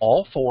match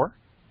all 4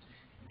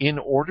 in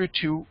order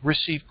to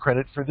receive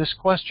credit for this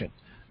question.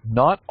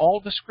 Not all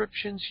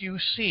descriptions you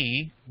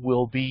see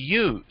will be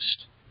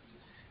used.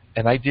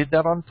 And I did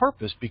that on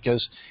purpose,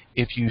 because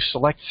if you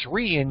select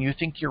 3 and you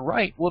think you're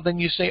right, well then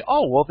you say,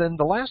 oh, well then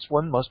the last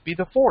one must be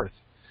the 4th.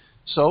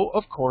 So,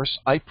 of course,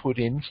 I put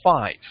in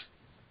 5.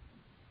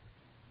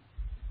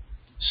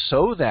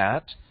 So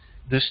that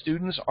the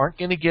students aren't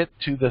going to get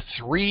to the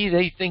 3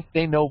 they think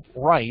they know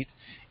right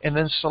and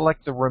then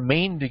select the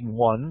remaining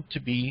one to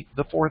be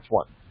the 4th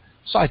one.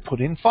 So I put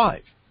in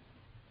 5.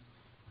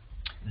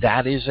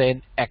 That is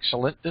an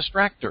excellent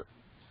distractor.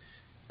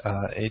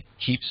 It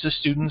keeps the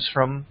students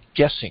from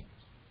guessing.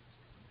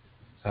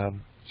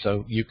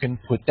 So you can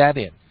put that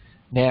in.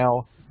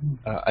 Now,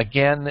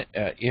 again,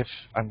 if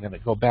I'm going to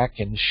go back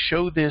and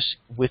show this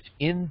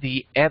within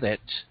the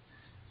edit,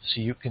 so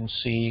you can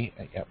see,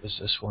 that was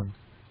this one.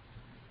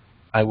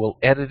 I will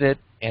edit it,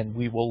 and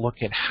we will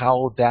look at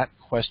how that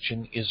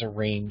question is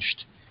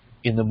arranged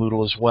in the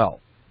Moodle as well.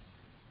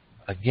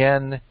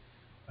 Again,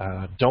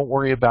 don't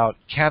worry about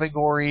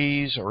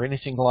categories or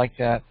anything like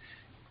that.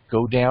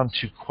 Go down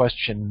to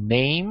question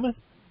name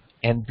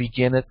and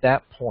begin at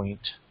that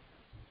point.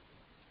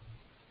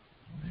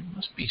 There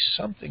must be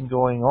something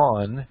going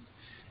on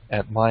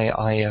at my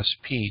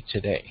ISP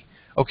today.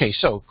 Okay,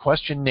 so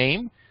question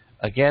name,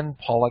 again,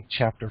 Pollock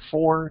chapter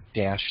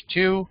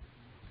 4-2.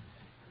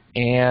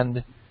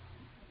 And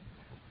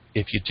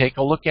if you take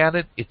a look at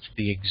it, it's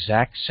the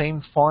exact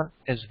same font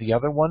as the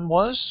other one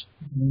was.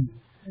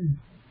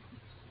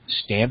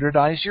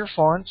 Standardize your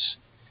fonts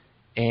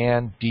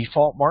and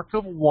default mark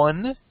of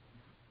 1.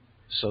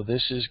 So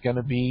this is going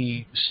to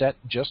be set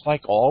just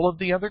like all of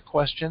the other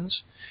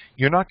questions.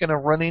 You're not going to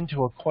run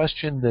into a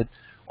question that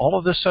all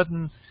of a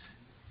sudden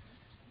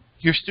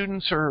your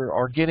students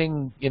are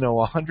getting,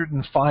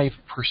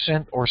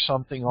 105% or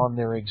something on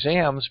their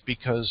exams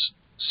because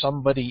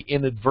somebody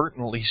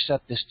inadvertently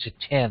set this to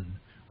 10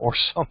 or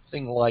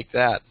something like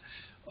that.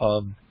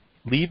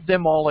 Leave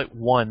them all at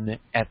 1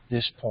 at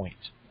this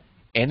point.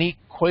 Any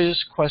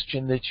quiz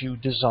question that you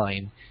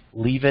design,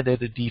 leave it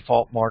at a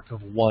default mark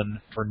of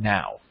 1 for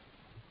now.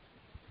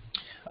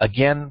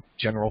 Again,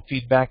 general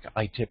feedback,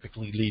 I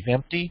typically leave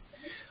empty.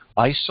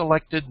 I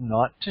selected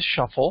not to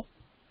shuffle.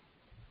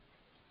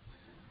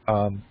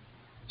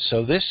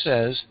 So this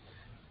says,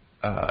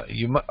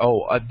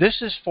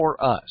 this is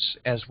for us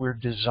as we're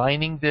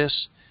designing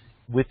this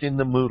within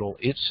the Moodle.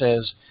 It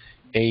says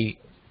a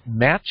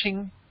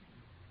matching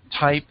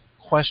type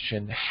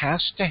question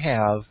has to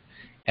have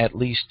at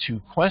least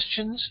 2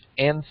 questions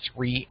and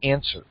 3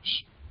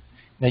 answers.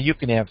 Now you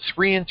can have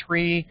 3 and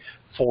 3,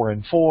 4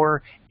 and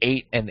 4,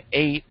 8 and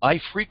 8. I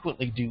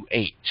frequently do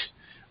 8.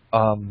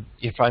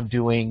 If I'm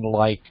doing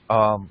like,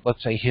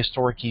 let's say,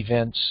 historic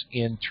events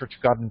in Church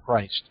of God in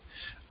Christ.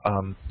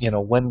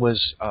 When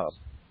was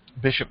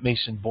Bishop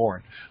Mason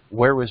born?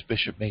 Where was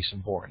Bishop Mason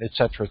born?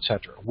 Etc.,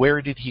 etc.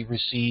 Where did he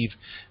receive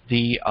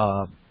the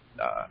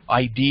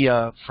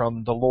idea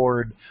from the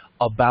Lord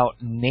about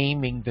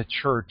naming the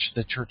Church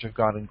of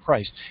God in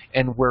Christ?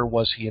 And where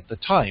was he at the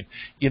time?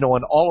 And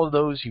all of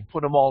those, you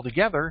put them all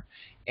together,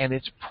 and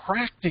it's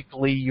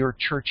practically your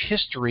church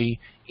history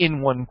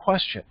in one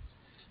question.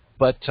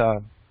 But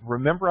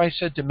remember I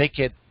said to make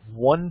it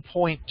 1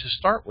 point to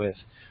start with?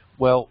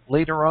 Well,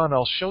 later on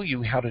I'll show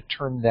you how to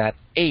turn that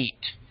 8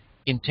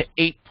 into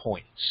 8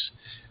 points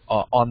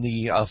on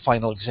the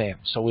final exam.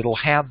 So it'll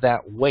have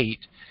that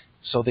weight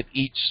so that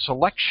each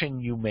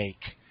selection you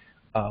make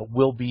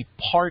will be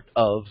part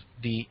of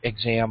the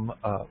exam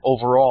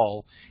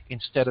overall,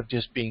 instead of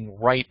just being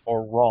right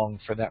or wrong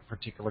for that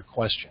particular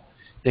question.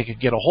 They could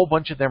get a whole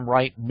bunch of them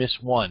right and miss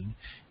one.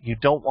 You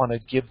don't want to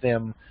give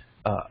them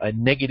a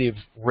negative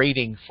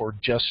rating for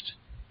just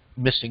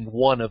missing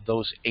one of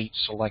those 8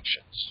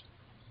 selections.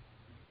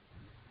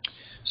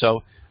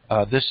 So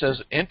this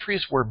says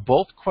entries where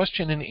both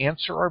question and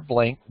answer are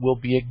blank will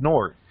be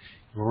ignored.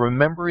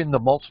 Remember, in the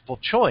multiple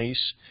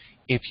choice,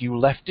 if you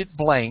left it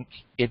blank,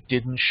 it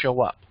didn't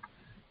show up.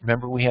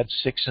 Remember, we had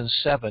 6 and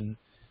 7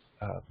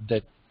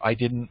 that I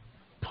didn't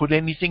put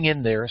anything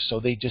in there, so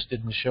they just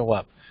didn't show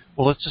up.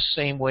 Well, it's the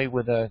same way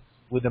with a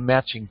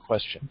matching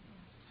question.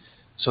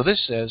 So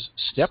this says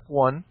step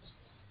 1,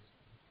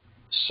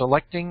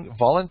 selecting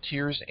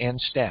volunteers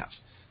and staff.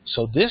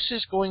 So this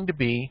is going to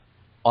be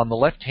on the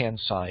left-hand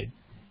side,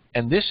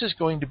 and this is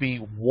going to be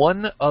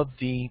one of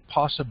the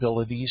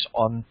possibilities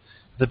on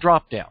the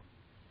drop-down.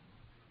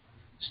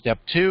 Step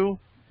 2,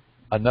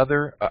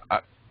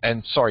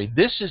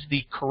 this is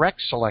the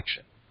correct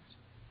selection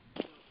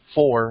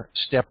for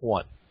step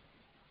 1,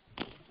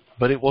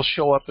 but it will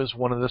show up as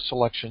one of the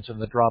selections in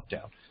the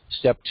drop-down.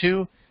 Step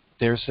 2,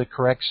 there's the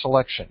correct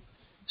selection.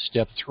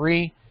 Step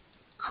 3,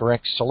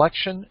 correct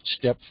selection.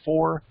 Step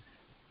 4,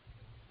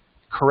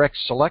 correct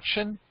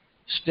selection.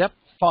 Step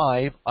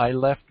 5, I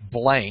left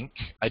blank.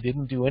 I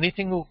didn't do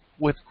anything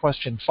with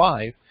question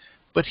 5,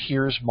 but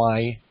here's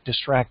my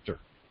distractor.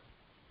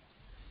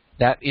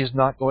 That is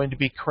not going to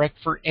be correct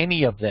for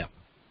any of them.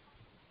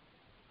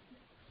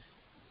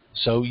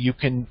 So you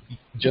can,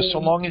 just so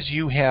long as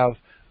you have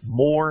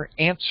more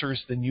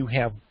answers than you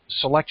have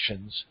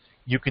selections,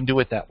 you can do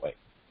it that way.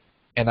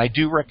 And I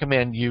do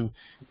recommend you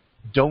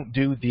don't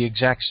do the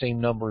exact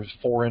same numbers,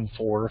 4 and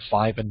 4,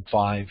 5 and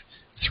 5,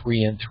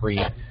 3 and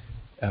 3.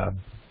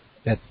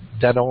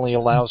 That only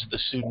allows the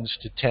students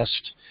to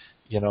test,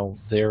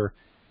 their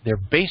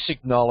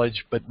basic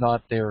knowledge, but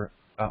not their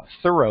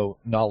thorough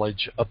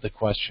knowledge of the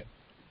question.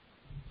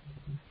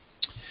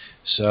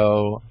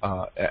 So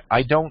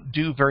I don't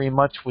do very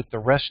much with the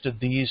rest of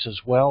these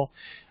as well.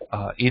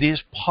 It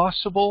is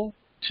possible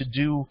to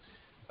do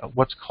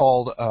what's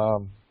called,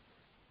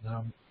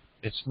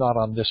 it's not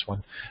on this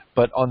one,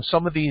 but on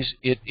some of these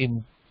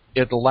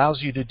it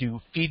allows you to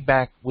do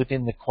feedback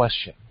within the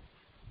question.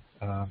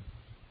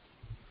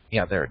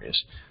 Yeah, there it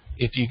is.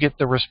 If you get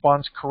the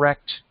response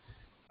correct,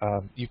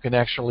 you can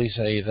actually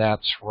say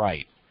that's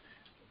right,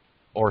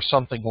 or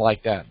something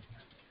like that.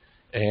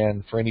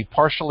 And for any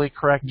partially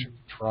correct,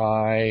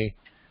 try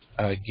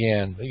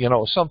again. You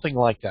know, something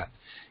like that.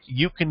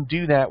 You can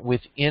do that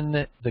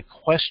within the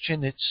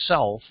question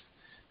itself,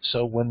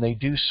 so when they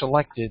do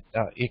select it,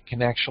 it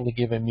can actually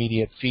give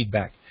immediate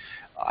feedback.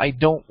 I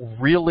don't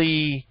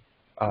really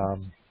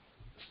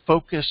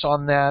focus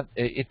on that.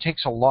 It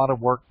takes a lot of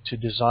work to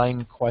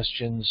design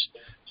questions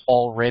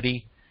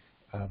already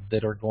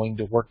that are going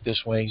to work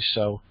this way,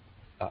 so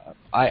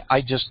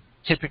I just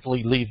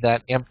typically leave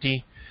that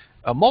empty.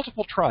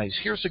 Multiple tries.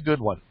 Here's a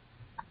good one.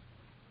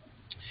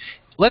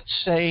 Let's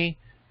say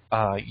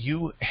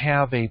you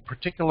have a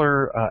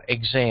particular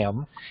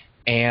exam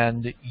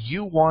and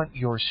you want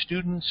your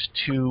students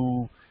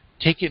to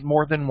take it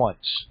more than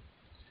once.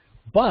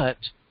 But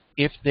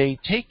if they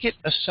take it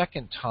a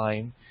second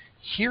time,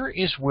 here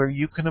is where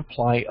you can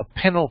apply a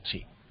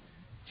penalty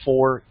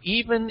for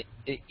even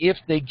if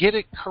they get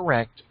it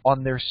correct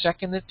on their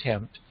second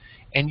attempt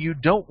and you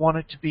don't want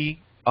it to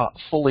be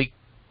fully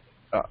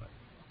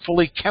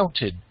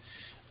counted.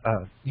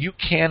 You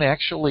can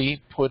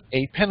actually put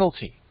a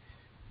penalty.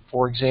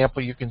 For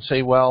example, you can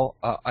say, well,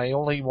 I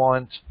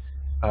want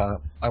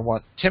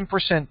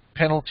 10%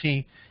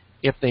 penalty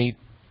if they,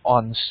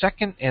 on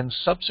second and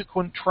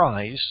subsequent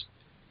tries,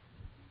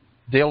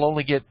 they'll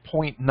only get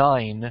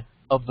 0.9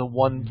 of the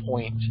 1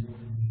 point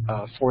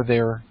for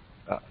their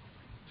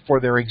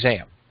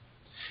exam.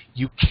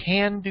 You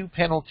can do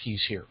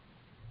penalties here.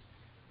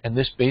 And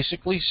this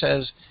basically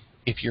says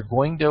if you're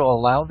going to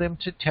allow them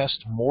to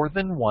test more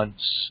than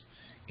once,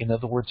 in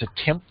other words,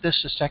 attempt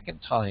this a second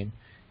time,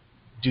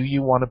 do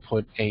you want to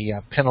put a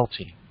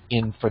penalty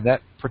in for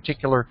that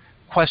particular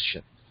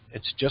question?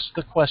 It's just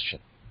the question.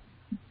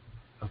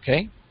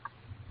 Okay?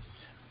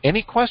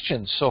 Any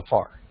questions so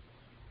far?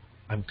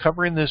 I'm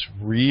covering this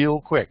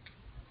real quick.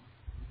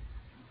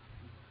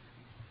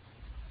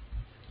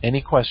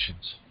 Any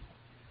questions?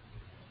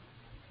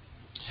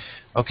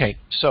 Okay,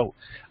 so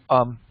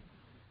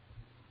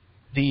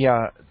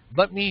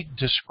let me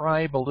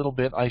describe a little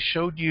bit. I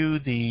showed you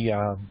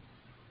the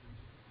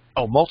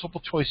multiple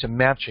choice and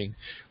matching.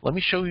 Let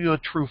me show you a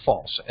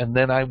true-false, and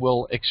then I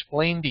will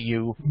explain to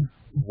you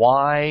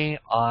why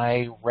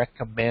I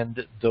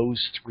recommend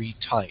those three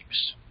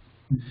types.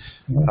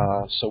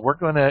 So we're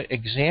going to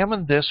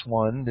examine this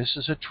one. This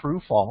is a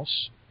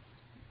true-false.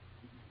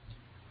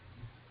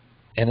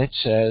 And it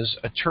says,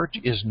 a church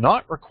is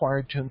not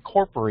required to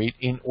incorporate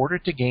in order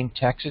to gain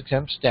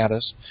tax-exempt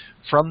status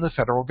from the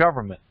federal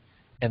government.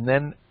 And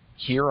then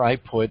here I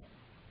put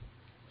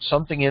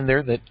something in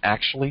there that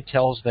actually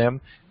tells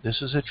them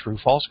this is a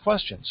true-false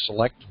question.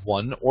 Select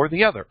one or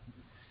the other.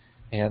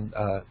 And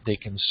they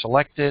can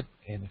select it.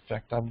 And in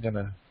fact, I'm going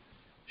to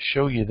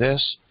show you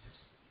this.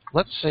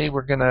 Let's say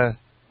we're going to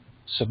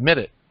submit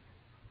it.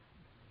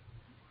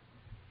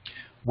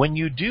 When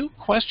you do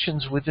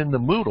questions within the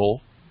Moodle,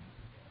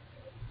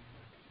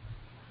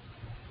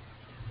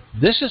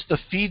 this is the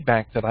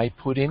feedback that I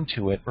put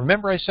into it.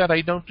 Remember I said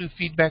I don't do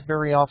feedback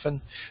very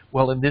often?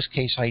 Well, in this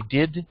case, I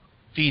did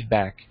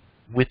feedback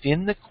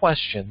within the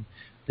question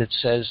that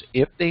says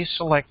if they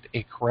select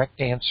a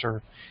correct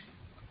answer,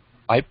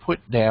 I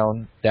put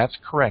down that's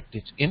correct.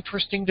 It's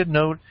interesting to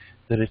note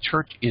that a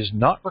church is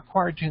not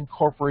required to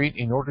incorporate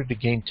in order to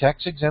gain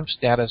tax-exempt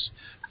status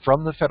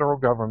from the federal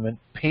government,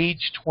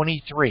 page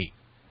 23.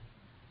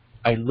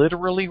 I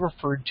literally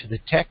referred to the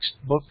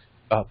textbook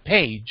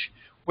page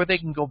where they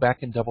can go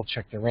back and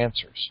double-check their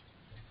answers.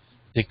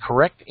 The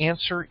correct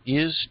answer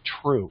is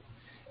true.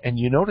 And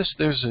you notice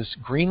there's this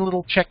green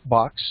little check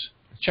mark,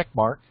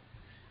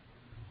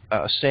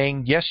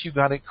 saying, yes, you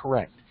got it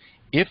correct.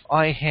 If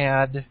I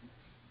had,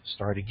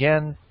 start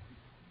again,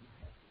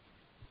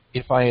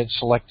 if I had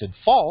selected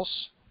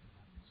false,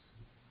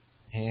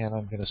 and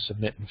I'm going to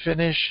submit and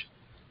finish,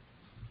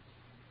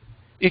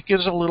 it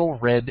gives a little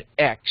red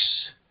X,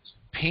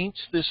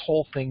 paints this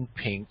whole thing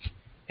pink,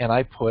 and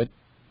I put,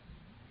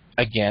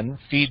 again,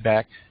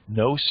 feedback,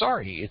 no,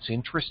 sorry. It's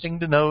interesting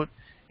to note,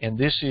 and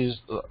this is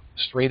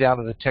straight out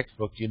of the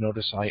textbook. You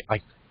notice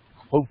I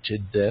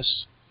quoted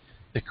this.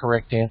 The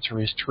correct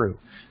answer is true.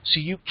 So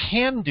you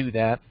can do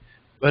that,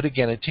 but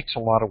again, it takes a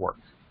lot of work.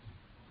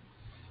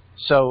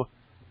 So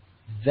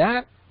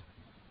that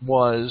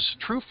was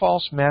true,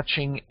 false,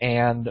 matching,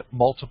 and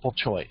multiple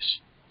choice.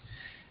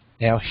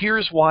 Now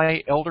here's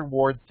why Elder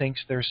Ward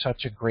thinks they're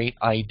such a great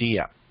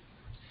idea.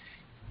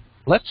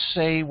 Let's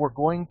say we're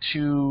going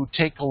to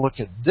take a look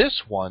at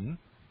this one,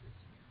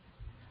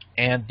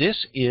 and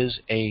this is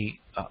a,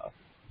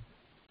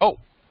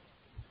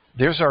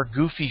 there's our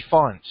goofy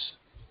fonts.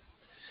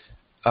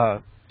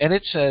 And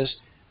it says,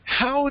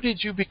 how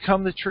did you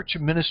become the church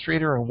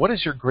administrator, and what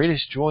is your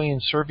greatest joy in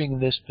serving in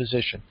this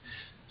position?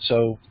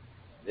 So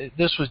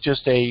this was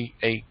just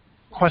a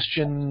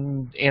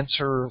question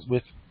answer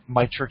with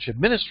my church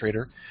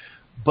administrator,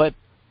 but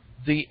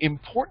the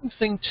important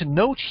thing to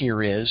note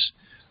here is,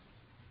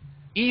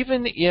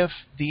 even if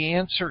the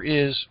answer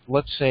is,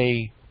 let's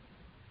say,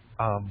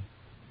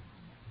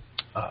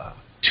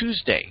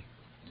 Tuesday,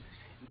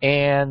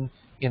 and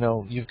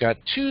you've got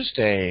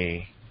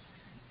Tuesday,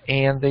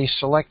 and they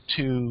select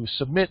to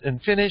submit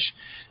and finish,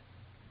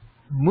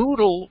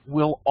 Moodle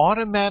will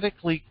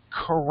automatically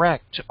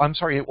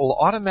it will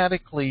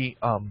automatically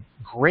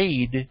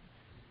grade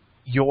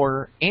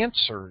your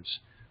answers,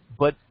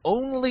 but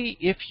only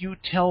if you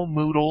tell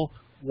Moodle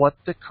what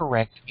the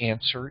correct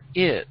answer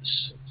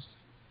is.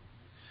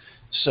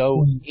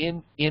 So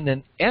in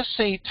an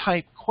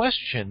essay-type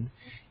question,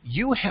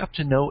 you have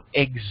to know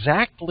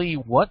exactly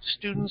what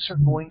students are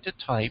going to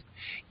type,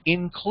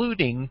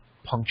 including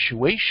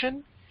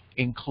punctuation,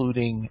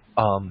 including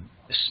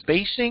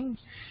spacing.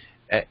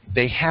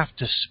 They have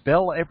to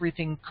spell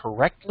everything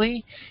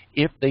correctly.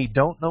 If they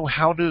don't know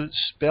how to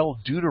spell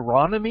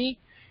Deuteronomy,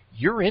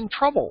 you're in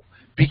trouble,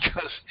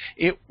 because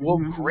it will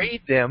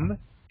grade them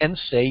and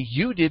say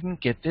you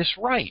didn't get this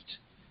right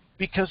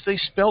because they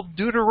spelled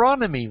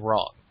Deuteronomy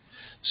wrong.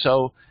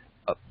 So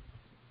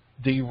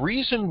the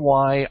reason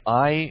why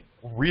I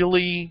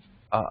really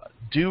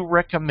do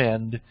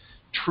recommend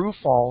true,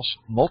 false,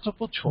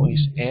 multiple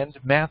choice, and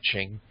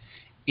matching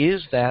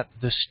is that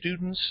the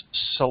students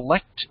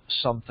select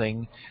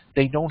something.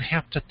 They don't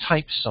have to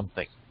type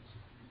something.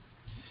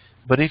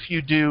 But if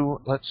you do,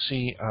 let's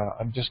see,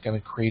 I'm just going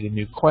to create a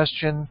new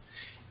question.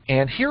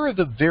 And here are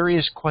the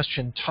various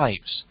question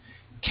types.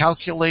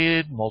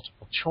 Calculated,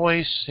 multiple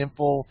choice,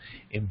 simple,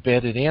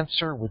 embedded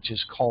answer, which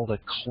is called a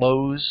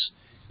cloze.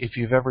 If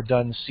you've ever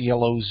done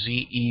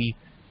CLOZE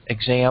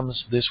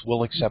exams, this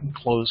will accept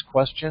closed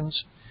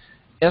questions.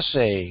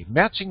 Essay,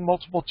 matching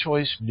multiple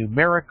choice,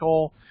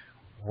 numerical,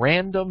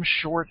 random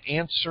short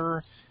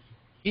answer,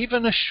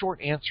 even a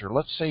short answer.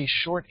 Let's say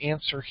short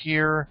answer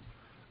here,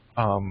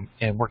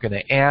 and we're going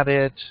to add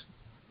it.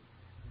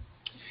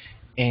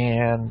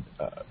 And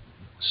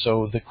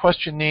so the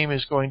question name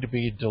is going to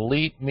be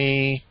delete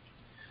me,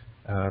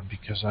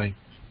 because I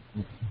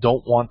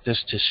don't want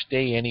this to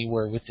stay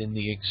anywhere within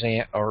the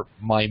exam or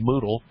my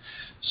Moodle.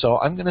 So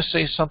I'm going to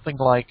say something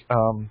like,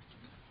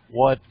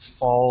 what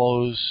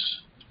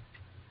follows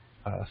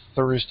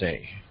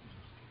Thursday?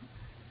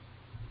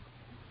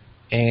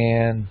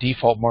 And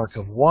default mark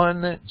of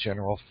 1,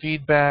 general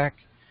feedback.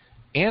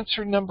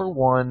 Answer number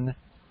 1,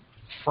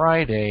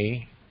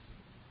 Friday.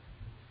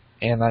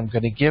 And I'm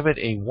going to give it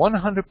a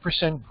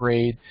 100%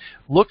 grade.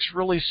 Looks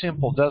really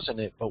simple, doesn't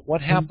it? But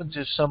what happens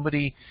if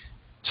somebody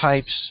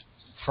types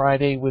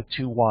Friday with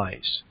 2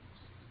 Y's?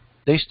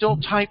 They still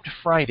typed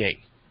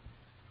Friday.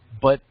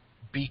 But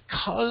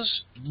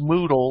because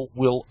Moodle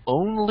will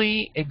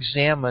only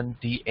examine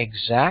the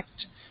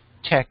exact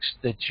text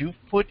that you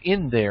put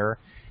in there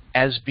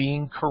as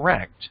being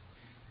correct,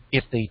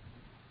 if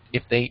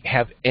they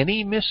have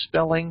any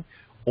misspelling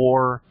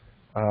or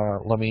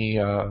let me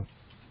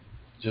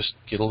just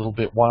get a little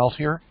bit wild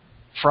here,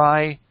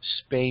 Fry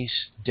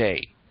space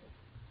day,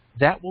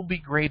 that will be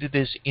graded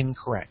as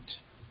incorrect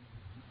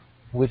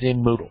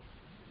within Moodle.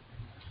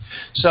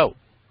 So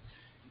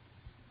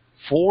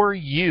for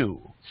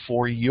you,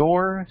 for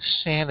your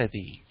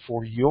sanity,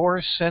 for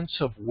your sense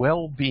of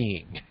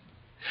well-being,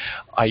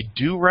 I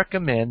do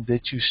recommend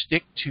that you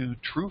stick to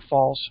true,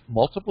 false,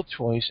 multiple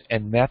choice,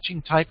 and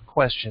matching type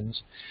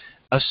questions,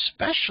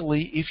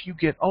 especially if you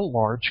get a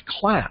large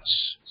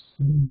class.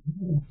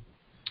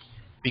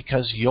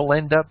 Because you'll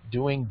end up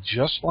doing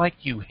just like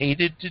you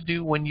hated to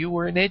do when you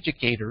were an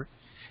educator,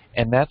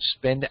 and that's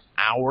spend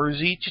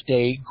hours each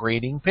day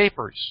grading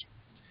papers,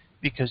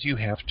 because you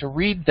have to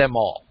read them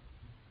all.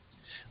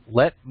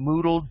 Let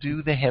Moodle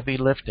do the heavy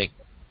lifting.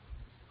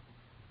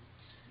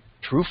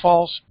 True,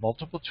 false,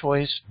 multiple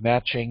choice,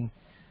 matching.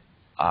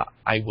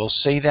 I will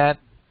say that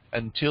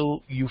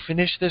until you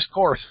finish this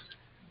course.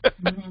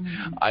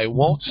 I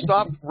won't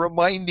stop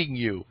reminding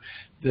you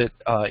that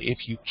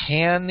if you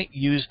can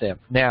use them.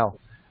 Now,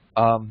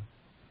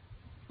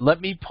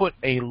 let me put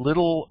a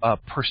little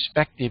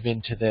perspective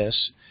into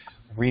this.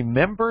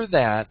 Remember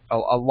that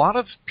a lot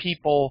of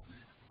people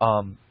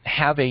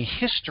have a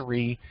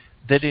history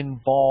that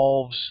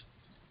involves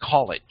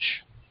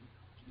college.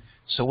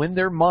 So in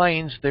their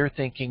minds, they're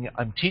thinking,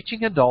 I'm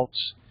teaching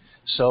adults,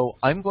 so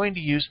I'm going to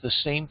use the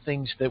same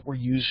things that were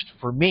used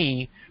for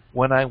me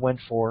when I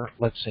went for,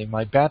 let's say,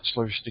 my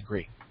bachelor's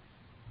degree.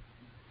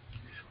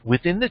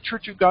 Within the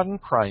Church of God in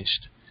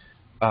Christ,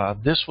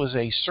 this was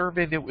a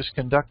survey that was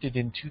conducted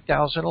in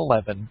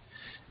 2011.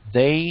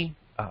 They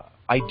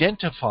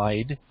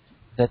identified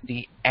that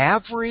the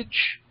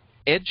average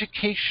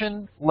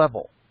education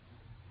level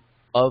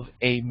of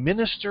a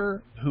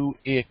minister who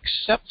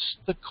accepts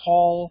the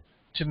call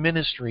to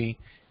ministry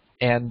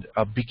and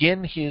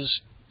begin his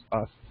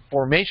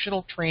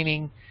formational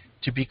training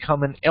to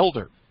become an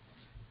elder,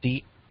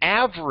 the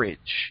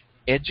average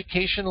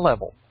education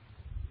level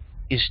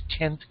is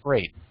 10th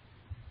grade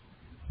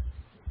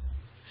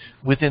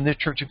within the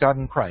Church of God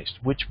in Christ,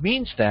 which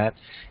means that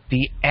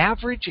the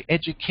average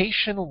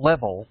education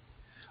level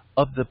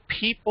of the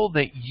people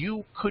that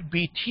you could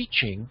be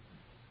teaching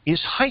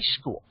is high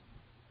school.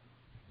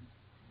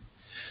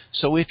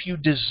 So if you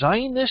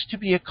design this to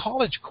be a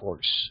college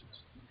course,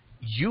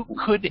 you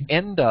could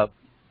end up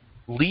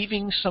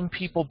leaving some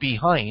people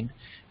behind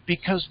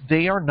because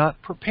they are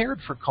not prepared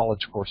for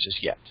college courses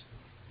yet.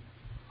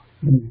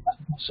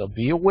 So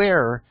be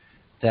aware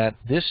that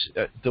this,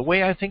 the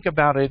way I think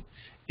about it,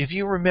 if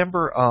you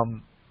remember,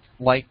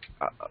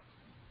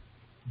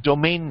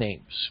 domain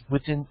names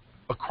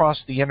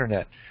across the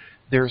internet,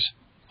 there's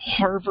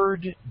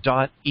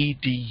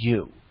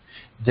harvard.edu.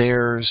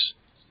 There's,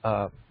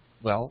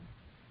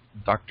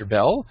 Dr.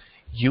 Bell,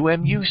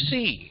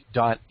 umuc.edu.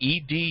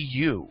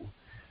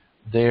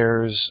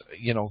 There's,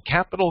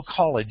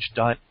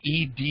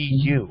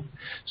 capitalcollege.edu.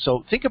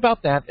 So think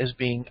about that as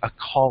being a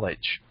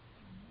college.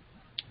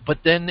 But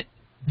then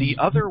the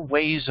other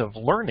ways of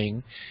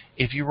learning,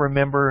 if you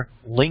remember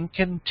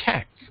Lincoln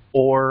Tech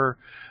or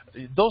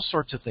those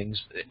sorts of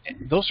things,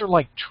 those are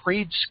like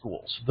trade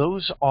schools.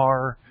 Those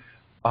are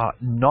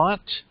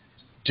not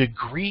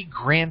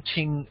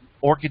degree-granting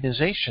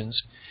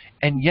organizations,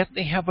 and yet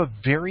they have a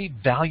very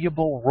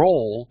valuable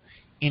role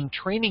in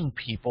training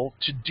people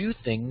to do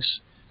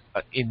things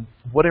in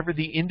whatever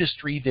the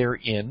industry they're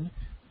in,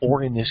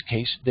 or in this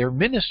case, their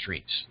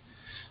ministries.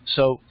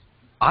 So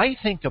I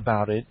think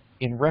about it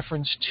in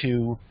reference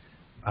to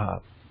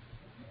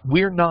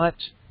we're not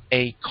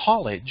a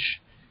college,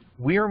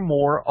 we're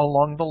more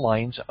along the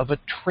lines of a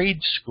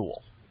trade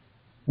school.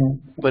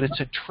 But it's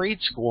a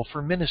trade school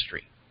for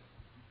ministry.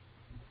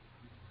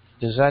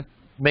 Does that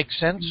make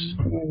sense?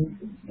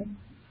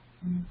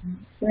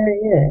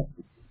 Very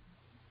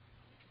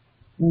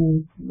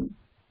good.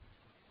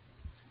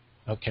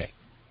 Okay.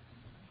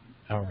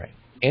 All right.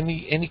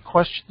 Any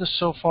questions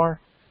so far?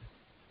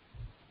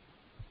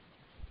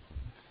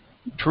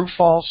 True,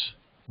 false,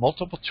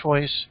 multiple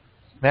choice,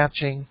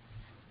 matching.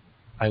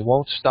 I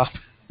won't stop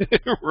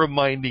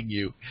reminding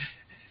you.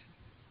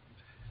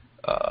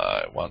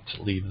 I want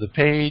to leave the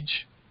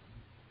page.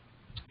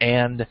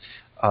 And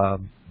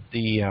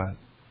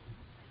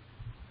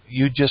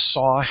you just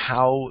saw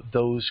how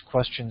those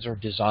questions are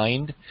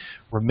designed.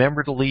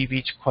 Remember to leave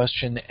each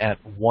question at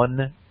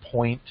 1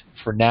 point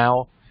for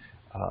now.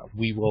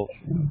 We will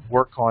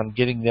work on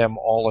getting them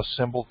all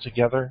assembled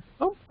together.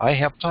 Oh, I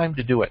have time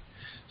to do it.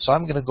 So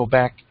I'm going to go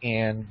back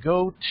and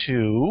go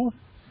to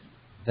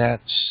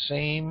that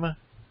same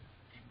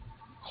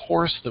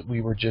course that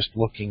we were just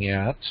looking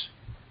at,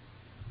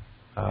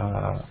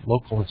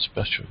 local and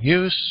special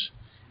use,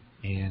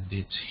 and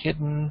it's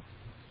hidden.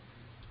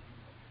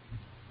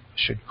 I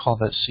should call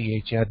that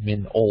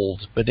CHAdmin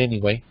old, but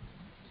anyway.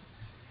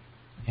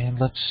 And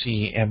let's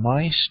see, am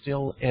I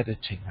still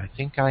editing? I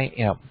think I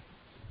am.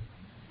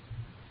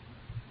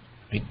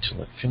 Wait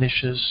until it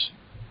finishes.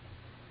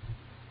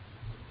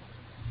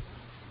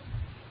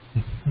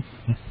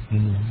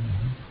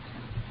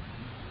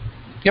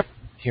 Yep,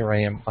 here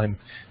I am. I'm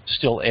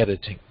still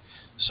editing.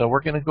 So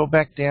we're going to go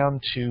back down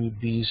to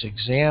these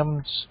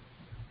exams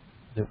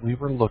that we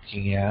were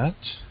looking at.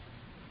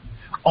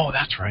 Oh,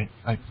 that's right.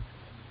 I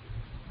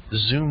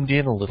zoomed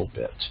in a little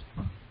bit.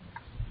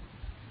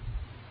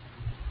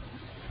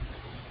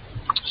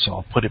 So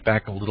I'll put it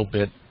back a little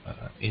bit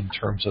in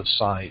terms of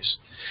size.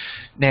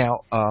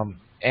 Now,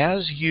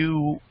 as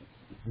you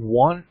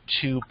want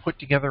to put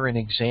together an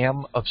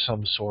exam of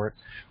some sort,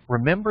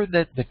 remember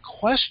that the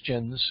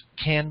questions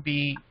can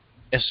be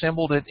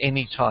assembled at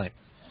any time.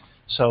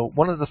 So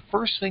one of the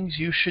first things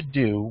you should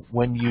do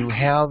when you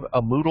have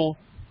a Moodle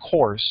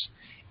course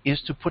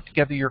is to put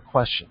together your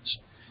questions.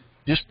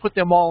 Just put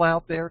them all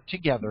out there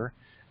together.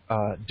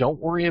 Don't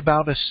worry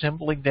about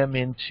assembling them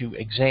into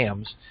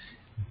exams.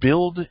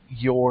 Build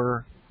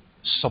your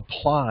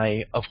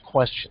supply of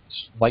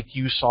questions like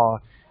you saw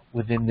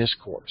within this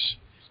course.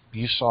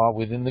 You saw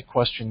within the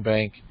question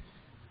bank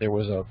there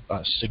was a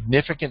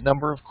significant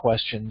number of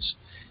questions,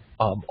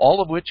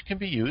 all of which can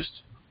be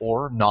used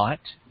or not.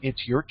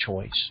 It's your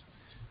choice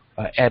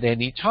at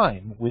any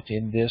time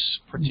within this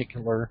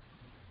particular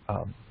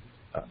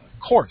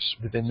course,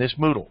 within this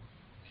Moodle.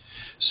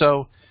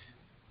 So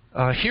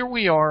here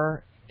we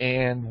are,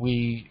 and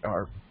we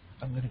are,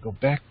 I'm going to go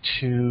back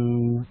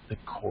to the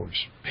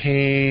course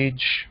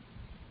page.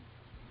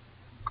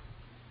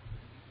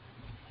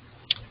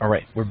 All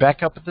right, we're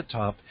back up at the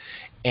top,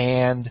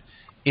 and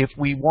if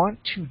we want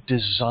to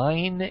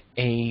design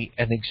an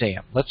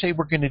exam, let's say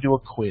we're going to do a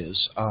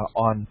quiz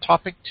on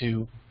topic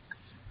 2,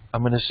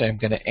 I'm going to say I'm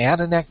going to add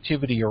an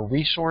activity or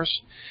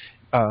resource.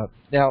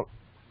 Now,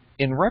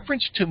 in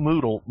reference to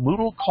Moodle,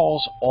 Moodle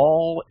calls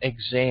all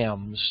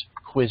exams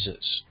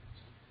quizzes.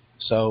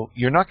 So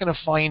you're not going to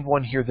find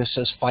one here that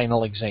says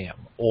final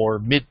exam or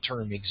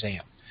midterm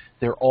exam.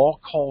 They're all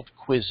called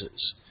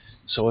quizzes.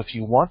 So if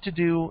you want to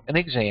do an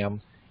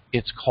exam,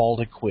 it's called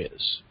a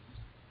quiz.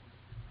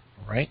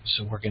 All right,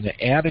 so we're going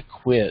to add a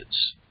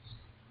quiz.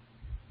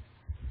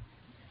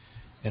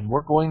 And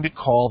we're going to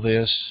call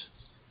this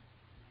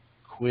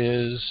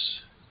quiz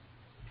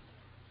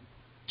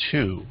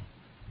 2,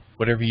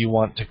 whatever you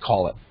want to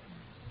call it.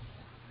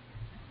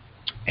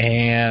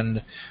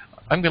 And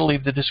I'm going to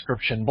leave the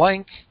description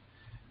blank.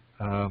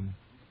 Not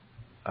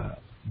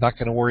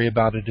going to worry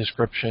about a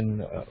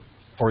description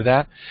for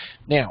that.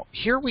 Now,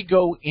 here we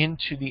go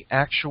into the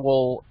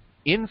actual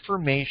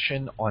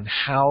information on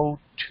how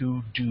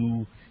to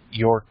do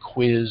your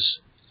quiz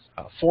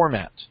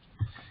format.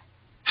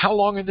 How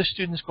long are the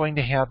students going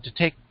to have to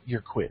take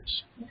your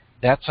quiz?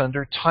 That's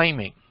under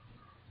timing.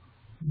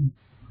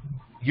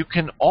 You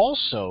can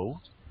also,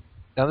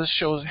 now this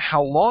shows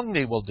how long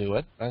they will do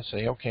it. I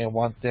say, okay, I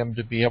want them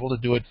to be able to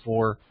do it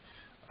for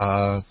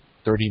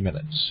 30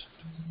 minutes.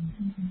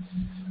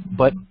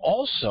 But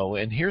also,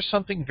 and here's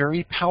something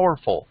very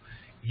powerful,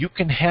 you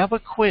can have a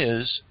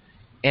quiz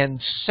and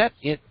set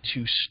it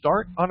to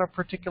start on a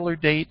particular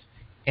date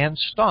and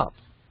stop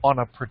on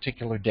a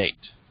particular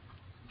date.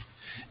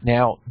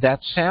 Now,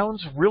 that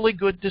sounds really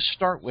good to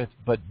start with,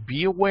 but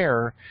be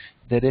aware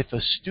that if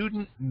a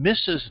student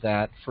misses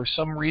that for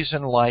some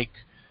reason, like,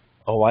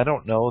 oh, I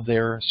don't know,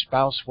 their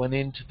spouse went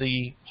into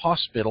the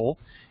hospital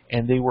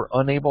and they were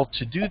unable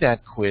to do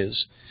that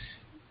quiz,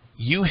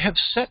 you have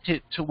set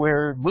it to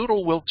where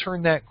Moodle will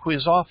turn that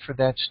quiz off for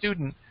that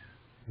student,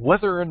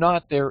 whether or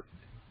not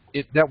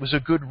that was a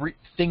good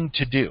thing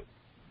to do.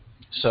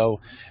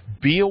 So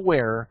be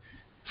aware,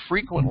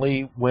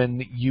 frequently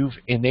when you've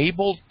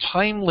enabled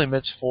time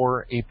limits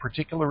for a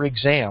particular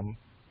exam,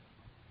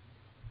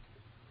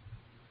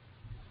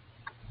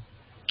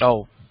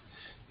 oh,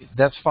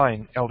 that's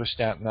fine, Elder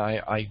Staten,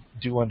 I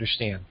do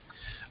understand.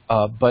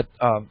 But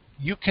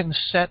you can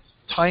set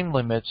time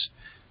limits,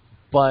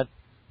 but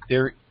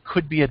there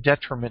could be a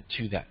detriment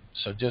to that.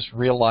 So just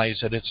realize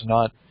that it's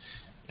not,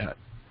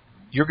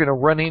 you're going to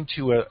run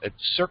into a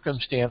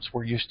circumstance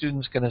where your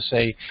student's going to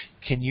say,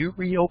 can you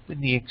reopen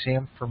the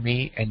exam for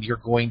me? And you're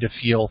going to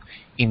feel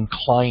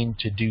inclined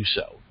to do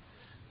so.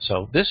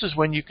 So this is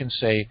when you can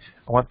say,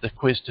 I want the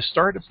quiz to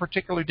start a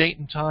particular date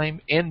and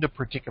time, end a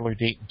particular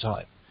date and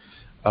time.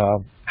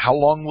 How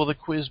long will the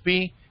quiz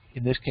be?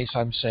 In this case,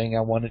 I'm saying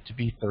I want it to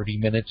be 30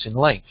 minutes in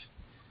length.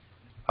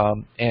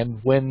 And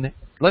when,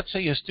 let's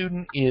say a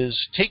student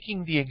is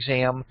taking the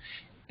exam,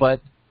 but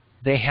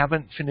they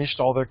haven't finished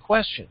all their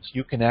questions,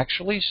 you can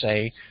actually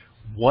say,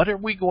 what are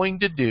we going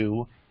to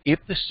do if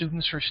the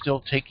students are still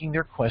taking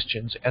their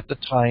questions at the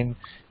time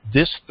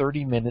this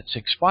 30 minutes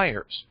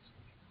expires?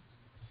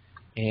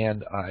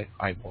 And I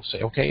will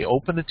say, okay,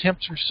 open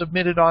attempts are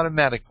submitted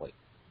automatically.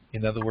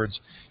 In other words,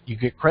 you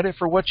get credit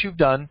for what you've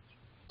done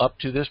up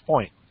to this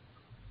point.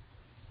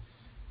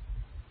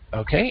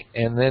 Okay,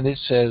 and then it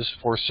says,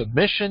 for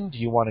submission, do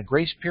you want a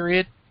grace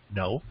period?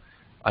 No.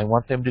 I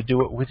want them to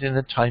do it within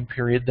the time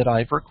period that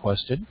I've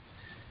requested.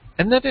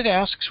 And then it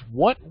asks,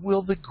 what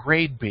will the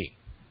grade be?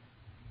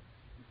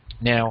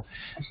 Now,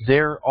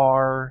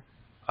 you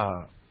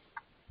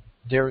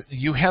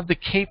have the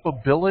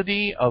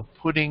capability of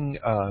putting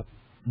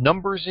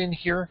numbers in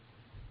here.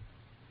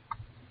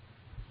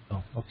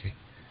 Oh, okay.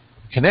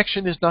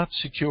 Connection is not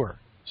secure.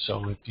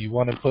 So if you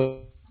want to put,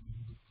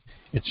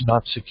 it's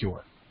not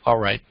secure. All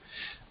right.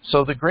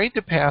 So the grade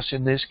to pass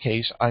in this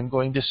case, I'm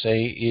going to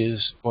say,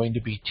 is going to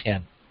be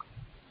 10.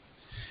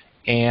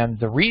 And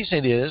the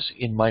reason is,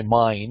 in my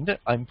mind,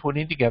 I'm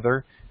putting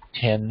together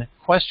 10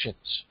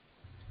 questions.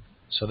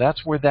 So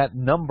that's where that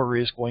number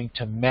is going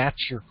to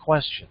match your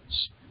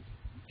questions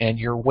and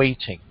your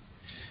weighting.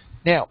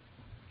 Now,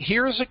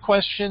 here's a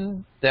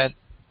question that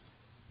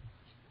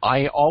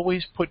I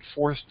always put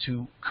forth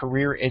to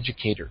career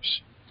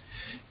educators.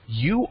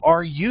 You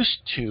are used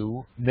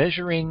to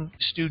measuring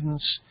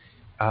students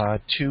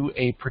to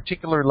a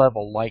particular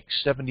level, like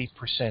 70%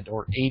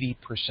 or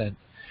 80%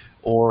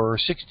 or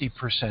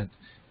 60%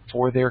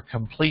 for their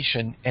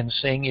completion, and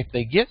saying if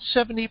they get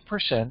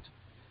 70%,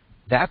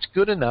 that's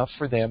good enough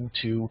for them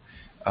to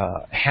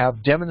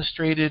have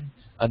demonstrated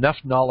enough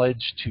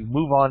knowledge to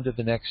move on to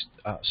the next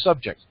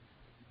subject.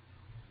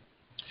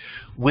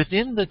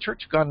 Within the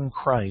Church of God in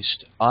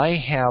Christ, I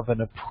have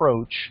an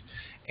approach,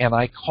 and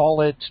I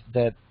call it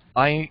that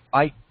I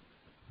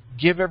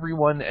give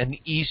everyone an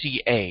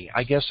easy A.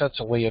 I guess that's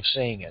a way of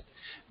saying it.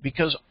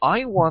 Because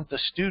I want the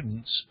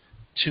students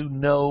to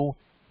know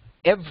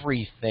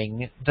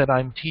everything that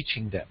I'm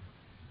teaching them.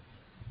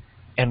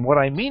 And what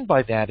I mean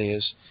by that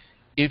is,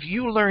 if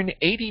you learn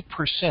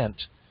 80%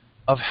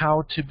 of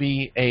how to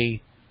be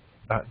a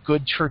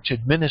good church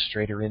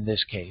administrator in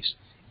this case,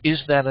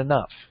 is that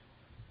enough?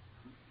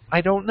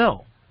 I don't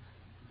know.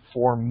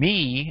 For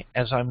me,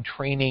 as I'm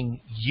training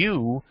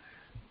you,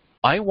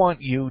 I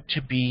want you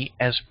to be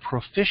as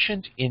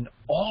proficient in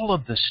all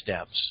of the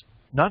steps,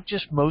 not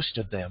just most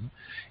of them,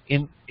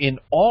 in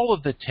all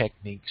of the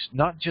techniques,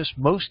 not just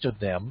most of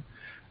them,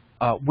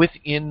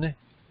 within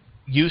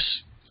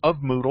use of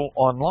Moodle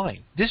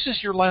online. This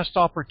is your last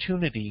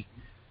opportunity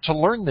to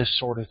learn this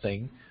sort of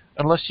thing,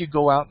 unless you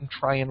go out and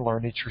try and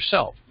learn it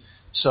yourself.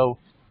 So,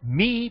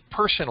 me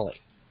personally,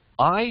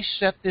 I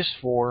set this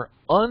for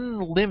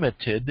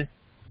unlimited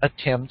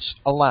attempts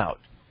allowed.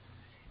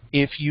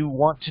 If you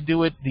want to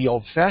do it the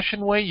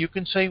old-fashioned way, you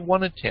can say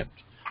 1 attempt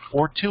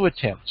or 2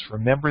 attempts.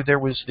 Remember, there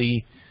was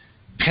the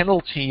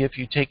penalty if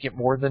you take it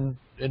more than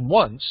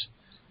once.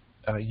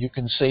 You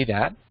can say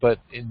that, but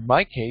in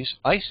my case,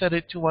 I set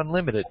it to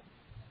unlimited.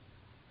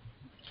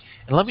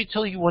 And let me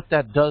tell you what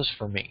that does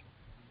for me.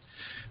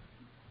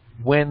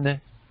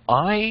 When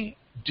I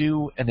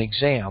do an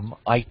exam,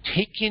 I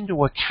take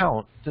into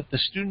account that the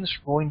students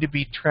are going to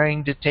be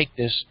trying to take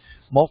this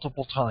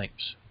multiple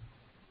times.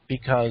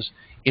 because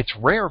it's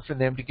rare for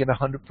them to get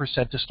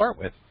 100% to start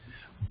with.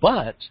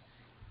 But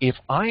if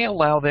I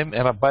allow them,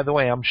 and by the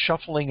way, I'm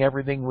shuffling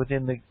everything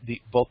within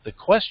both the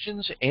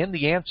questions and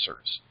the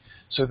answers.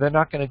 So they're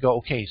not going to go,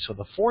 okay, so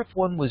the fourth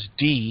one was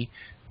D.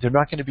 They're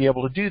not going to be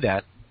able to do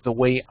that the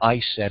way I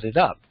set it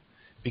up,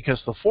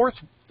 because the fourth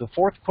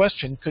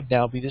question could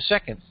now be the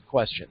second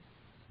question.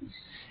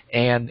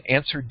 And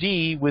answer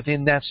D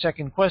within that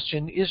second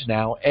question is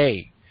now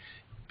A,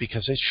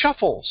 because it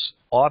shuffles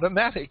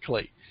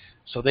automatically.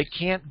 So they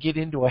can't get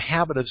into a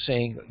habit of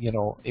saying,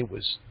 it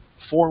was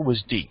 4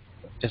 was D.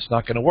 It's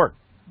not going to work.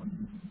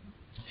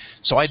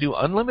 So I do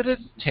unlimited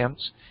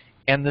attempts,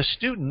 and the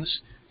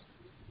students,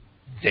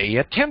 they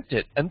attempt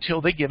it until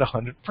they get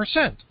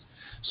 100%.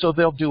 So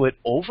they'll do it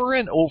over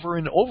and over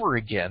and over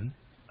again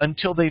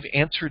until they've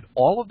answered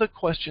all of the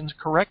questions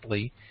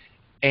correctly.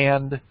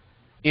 And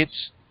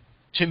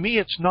to me,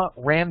 it's not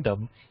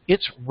random,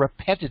 it's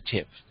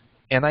repetitive.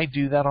 And I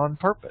do that on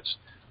purpose.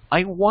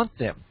 I want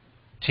them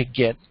to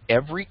get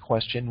every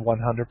question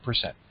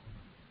 100%.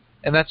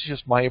 And that's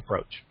just my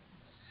approach.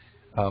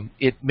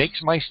 It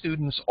makes my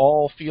students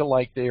all feel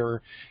like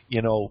they're,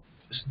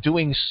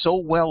 doing so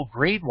well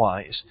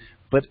grade-wise,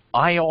 but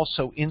I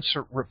also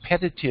insert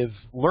repetitive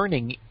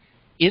learning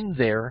in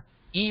there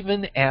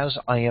even as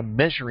I am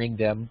measuring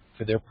them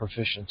for their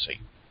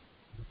proficiency.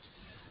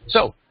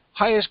 So,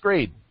 highest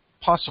grade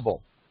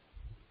possible.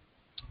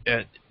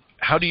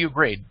 How do you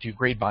grade? Do you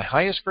grade by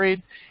highest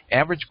grade,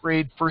 average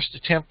grade, first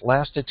attempt,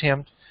 last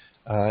attempt?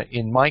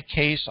 In my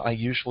case, I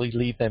usually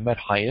leave them at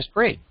highest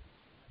grade.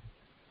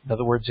 In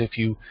other words, if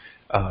you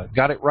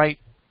got it right,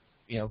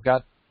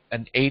 got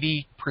an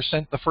 80%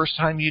 the first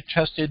time you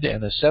tested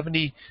and a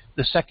 70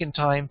 the second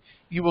time,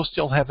 you will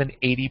still have an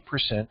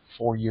 80%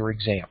 for your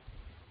exam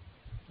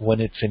when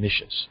it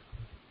finishes.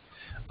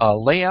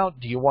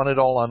 Layout, do you want it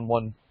all on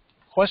one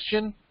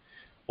question,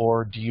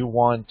 or do you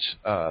want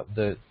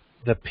the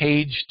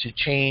page to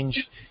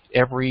change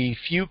every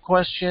few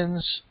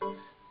questions?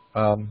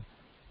 I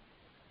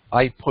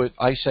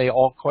say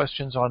all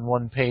questions on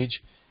one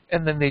page,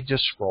 and then they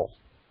just scroll.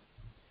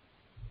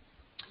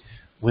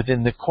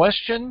 Within the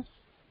question,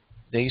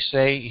 they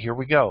say, here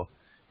we go.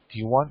 Do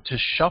you want to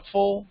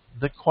shuffle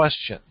the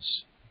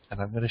questions?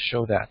 And I'm going to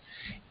show that.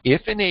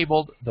 If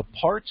enabled, the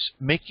parts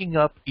making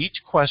up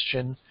each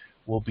question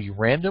will be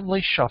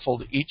randomly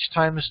shuffled each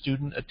time a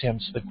student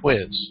attempts the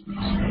quiz,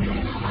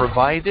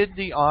 provided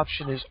the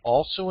option is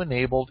also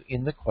enabled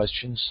in the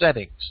question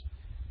settings.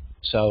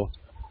 So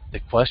the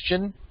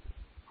question,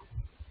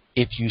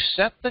 if you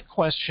set the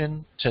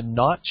question to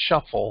not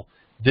shuffle,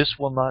 this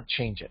will not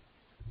change it.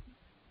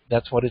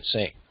 That's what it's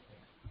saying.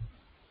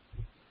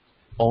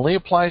 Only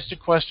applies to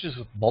questions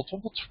with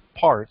multiple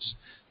parts,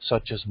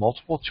 such as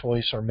multiple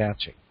choice or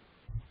matching.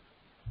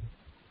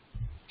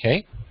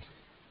 Okay?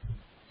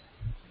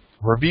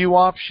 Review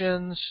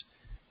options,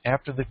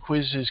 after the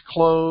quiz is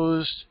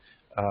closed,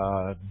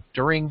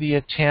 during the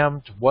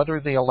attempt, what are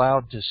they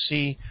allowed to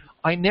see?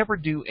 I never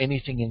do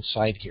anything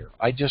inside here.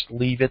 I just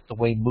leave it the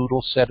way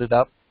Moodle set it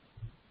up.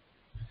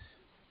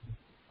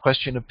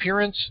 Question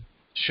appearance,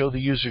 show the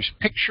user's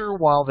picture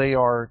while they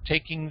are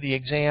taking the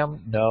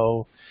exam?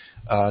 No.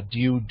 Do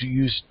you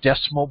use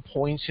decimal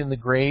points in the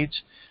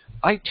grades?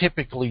 I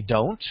typically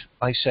don't.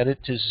 I set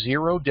it to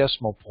 0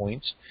 decimal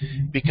points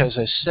because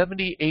a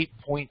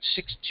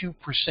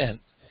 78.62%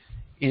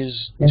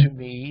 is, to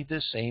me, the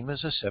same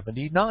as a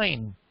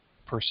 79%.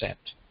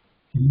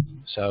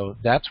 So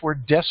that's where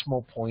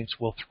decimal points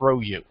will throw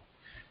you.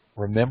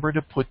 Remember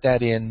to put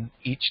that in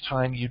each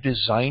time you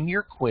design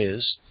your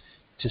quiz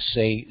to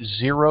say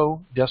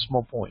 0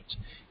 decimal points.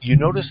 You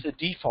notice the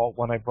default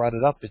when I brought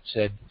it up, it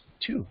said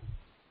 2.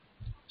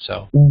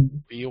 So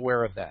be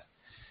aware of that.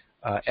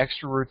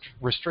 Extra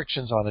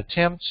restrictions on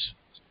attempts.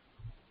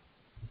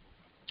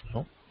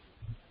 Oh.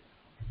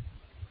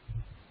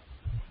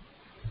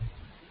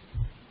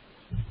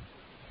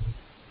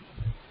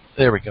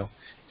 There we go.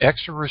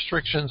 Extra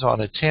restrictions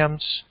on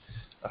attempts.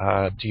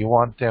 Do you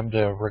want them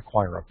to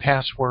require a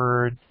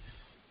password,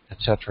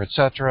 etc.,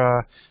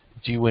 etc.?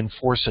 Do you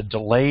enforce a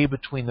delay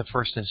between the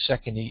first and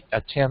second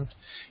attempt?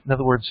 In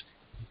other words,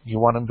 you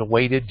want them to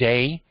wait a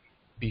day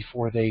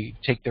before they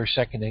take their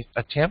second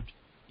attempt?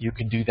 You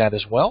can do that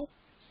as well.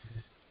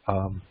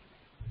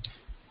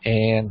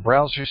 And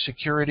browser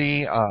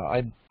security,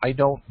 I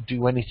don't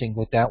do anything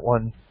with that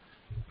one.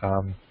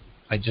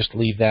 I just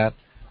leave that.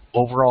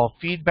 Overall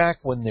feedback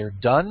when they're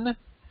done.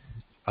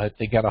 If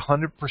they got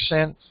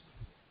 100%,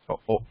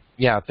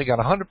 if they got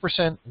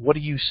 100%, what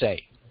do you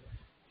say?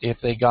 If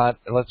they got,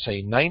 let's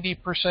say,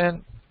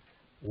 90%,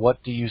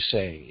 what do you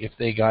say? If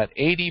they got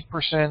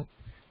 80%,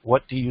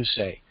 what do you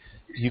say?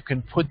 You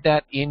can put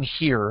that in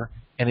here,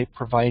 and it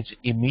provides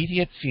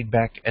immediate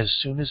feedback as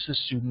soon as the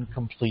student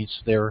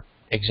completes their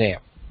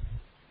exam.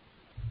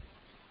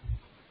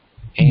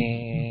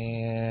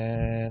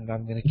 And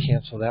I'm going to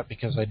cancel that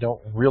because I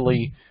don't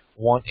really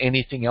want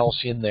anything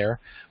else in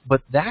there.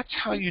 But that's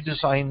how you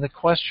design the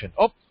question.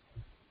 Oh,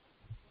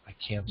 I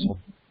canceled.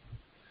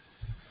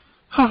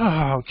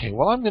 Okay,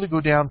 well, I'm going to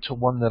go down to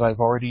one that I've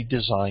already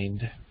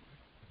designed.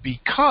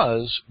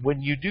 because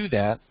when you do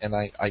that, and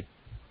I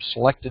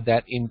selected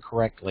that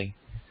incorrectly,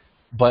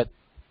 but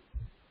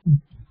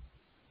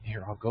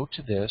here, I'll go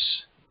to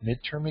this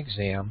midterm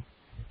exam,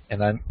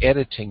 and I'm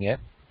editing it.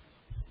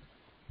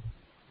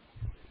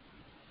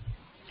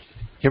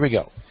 Here we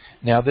go.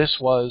 Now, this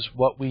was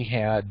what we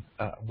had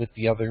with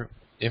the other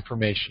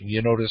information.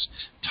 You notice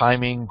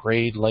timing,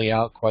 grade,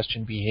 layout,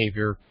 question,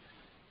 behavior,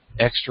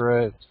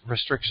 extra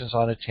restrictions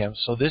on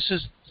attempts. So this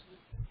is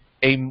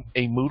a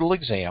Moodle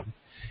exam.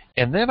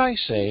 And then I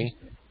say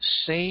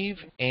save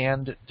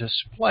and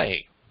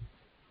display.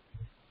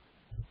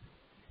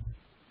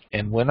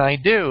 And when I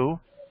do,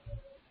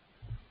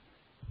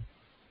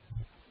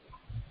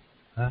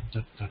 no,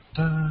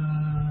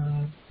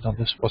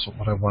 this wasn't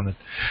what I wanted.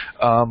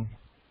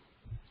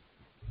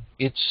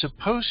 It's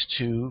supposed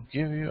to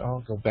give you,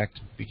 I'll go back to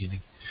the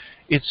beginning.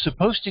 It's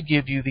supposed to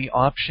give you the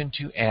option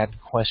to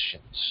add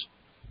questions.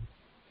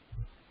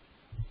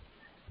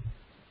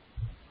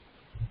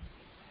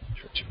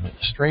 Church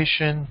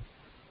administration.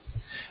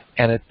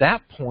 And at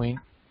that point,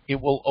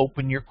 it will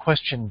open your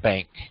question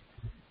bank.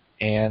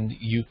 And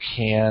you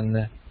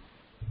can,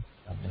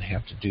 I'm going to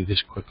have to do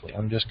this quickly.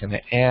 I'm just going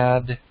to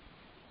add,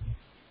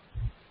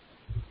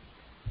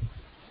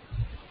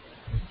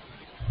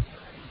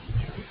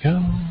 here we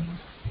go.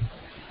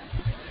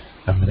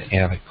 I'm going to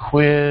add a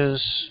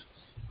quiz.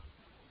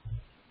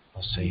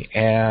 I'll say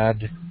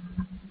add.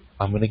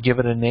 I'm going to give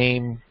it a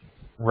name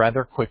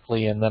rather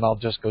quickly, and then I'll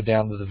just go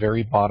down to the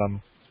very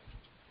bottom.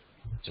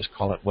 Just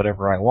call it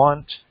whatever I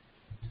want.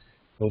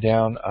 Go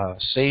down,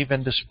 save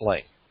and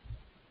display.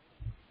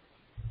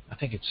 I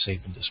think it's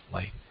save and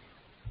display.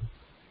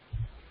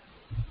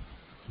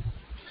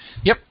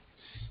 Yep.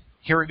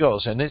 Here it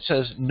goes. And it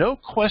says, no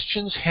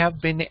questions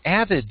have been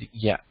added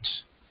yet.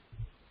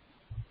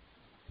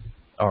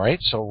 All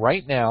right, so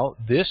right now,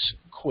 this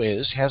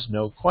quiz has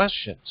no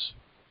questions.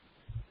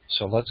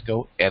 So let's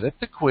go edit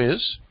the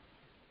quiz.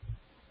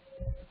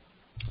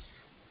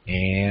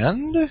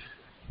 And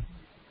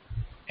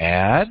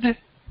add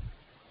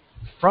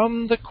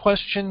from the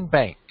question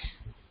bank.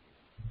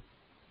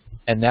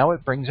 And now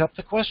it brings up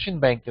the question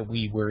bank that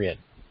we were in.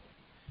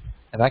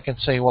 And I can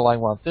say, well, I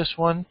want this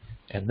one,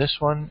 and this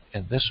one,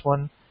 and this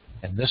one,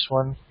 and this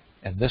one,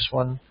 and this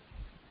one.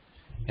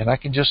 And I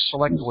can just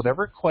select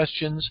whatever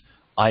questions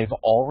I've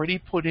already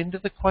put into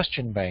the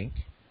question bank.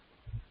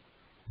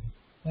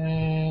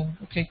 And,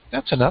 okay,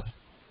 that's enough.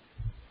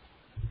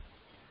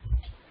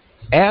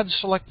 Add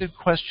selected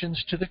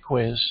questions to the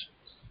quiz.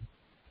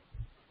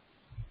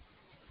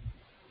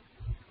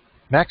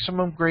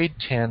 Maximum grade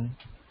 10.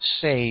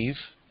 Save.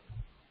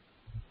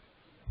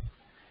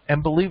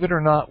 And believe it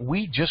or not,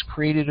 we just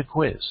created a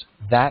quiz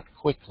that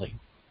quickly.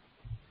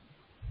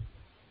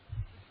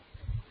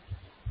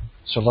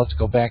 So let's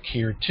go back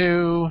here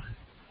to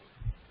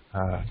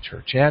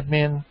Church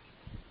Admin,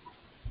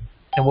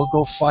 and we'll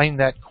go find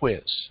that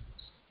quiz.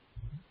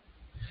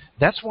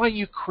 That's why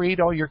you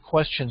create all your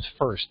questions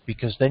first,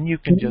 because then you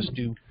can just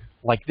do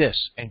like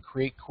this and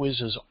create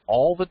quizzes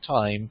all the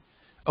time.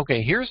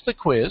 Okay, here's the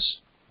quiz,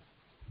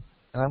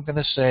 and I'm going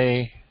to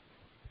say,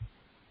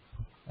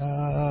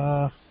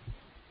 I'm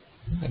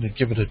going to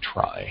give it a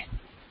try.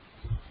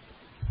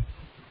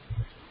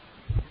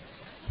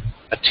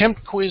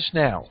 Attempt quiz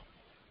now.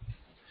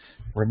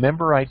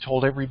 Remember, I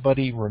told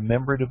everybody,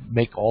 remember to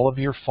make all of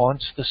your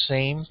fonts the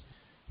same.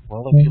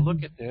 Well, if you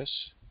look at this,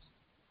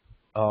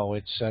 oh,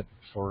 it's set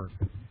for,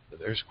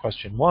 there's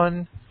question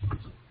 1,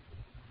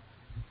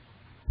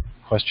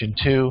 question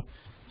 2.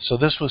 So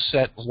this was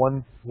set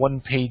one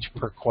page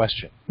per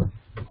question.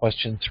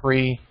 Question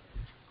 3,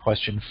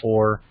 question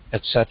 4,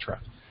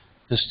 etc.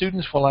 The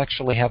students will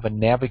actually have a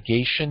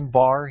navigation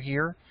bar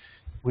here,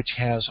 which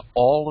has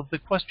all of the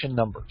question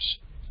numbers.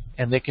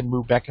 And they can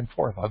move back and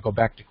forth. I'll go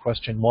back to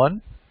question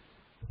 1,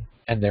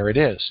 and there it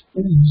is.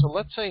 So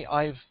let's say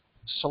I've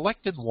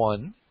selected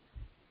 1,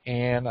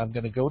 and I'm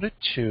going to go to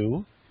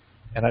 2,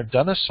 and I've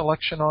done a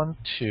selection on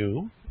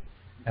 2,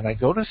 and I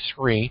go to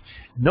 3.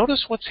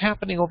 Notice what's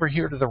happening over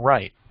here to the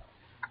right.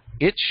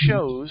 It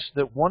shows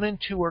that 1 and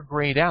 2 are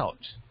grayed out,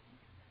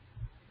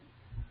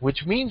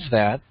 which means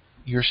that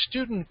your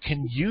student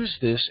can use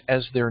this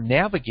as they're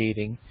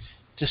navigating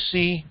to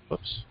see,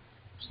 oops,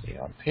 stay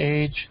on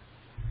page.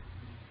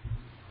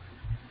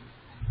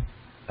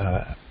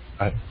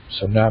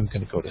 So now I'm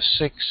going to go to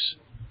 6,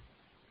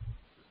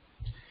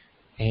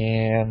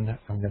 and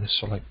I'm going to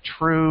select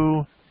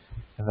true,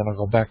 and then I'll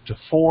go back to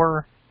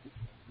 4.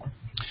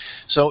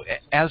 So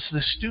as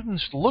the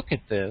students look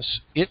at this,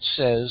 it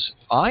says,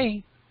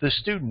 I, the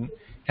student,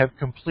 have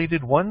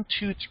completed 1,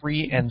 2,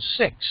 3, and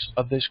 6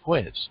 of this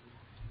quiz,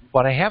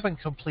 but I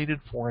haven't completed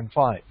 4 and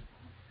 5.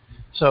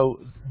 So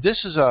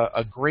this is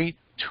a great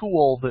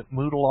tool that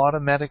Moodle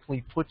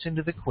automatically puts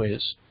into the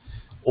quiz,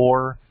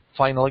 or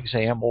final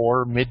exam,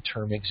 or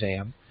midterm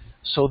exam,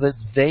 so that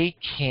they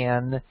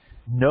can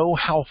know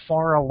how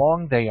far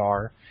along they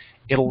are.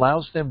 It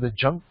allows them to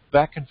jump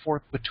back and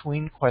forth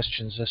between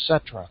questions,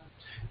 etc.,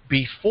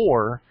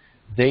 before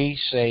they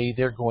say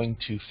they're going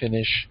to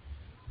finish.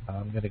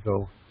 I'm going to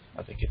go,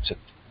 I think it's at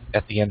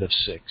at the end of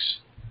 6.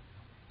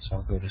 So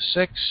I'll go to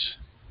 6.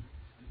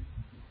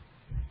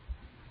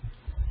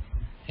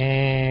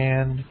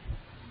 And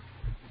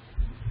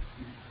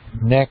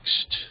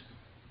next.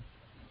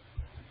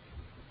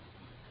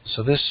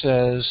 So this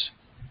says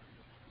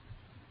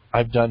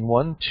I've done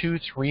 1, 2,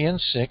 3,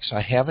 and 6.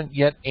 I haven't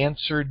yet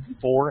answered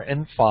 4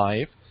 and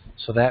 5,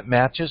 so that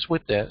matches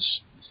with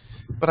this.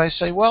 But I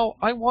say, well,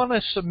 I want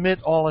to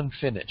submit all and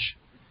finish.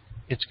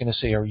 It's going to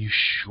say, are you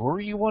sure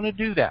you want to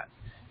do that?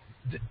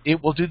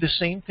 It will do the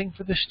same thing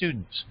for the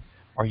students.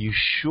 Are you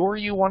sure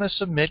you want to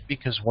submit?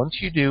 Because once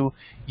you do,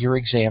 your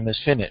exam is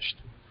finished.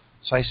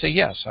 So I say,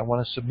 yes, I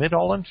want to submit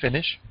all and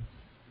finish.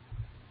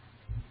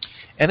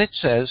 And it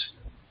says,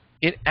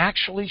 it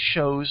actually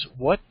shows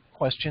what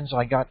questions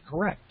I got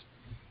correct.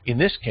 In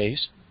this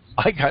case,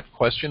 I got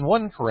question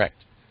 1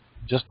 correct,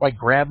 just by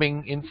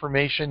grabbing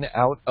information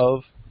out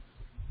of,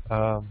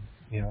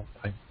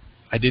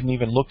 I didn't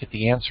even look at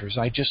the answers.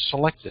 I just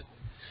selected.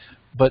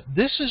 But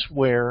this is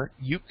where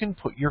you can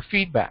put your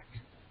feedback.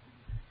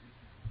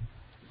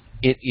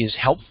 It is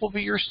helpful for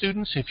your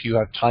students if you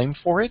have time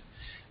for it.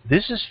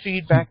 This is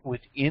feedback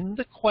within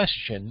the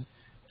question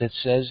that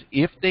says,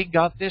 if they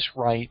got this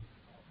right,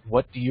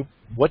 what do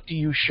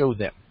you show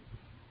them?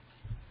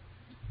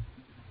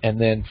 And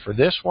then for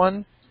this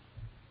one,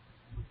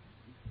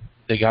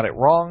 they got it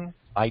wrong.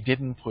 I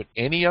didn't put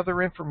any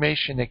other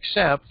information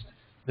except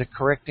the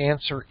correct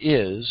answer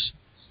is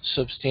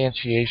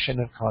substantiation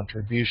of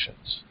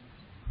contributions.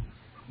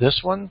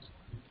 This one,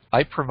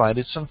 I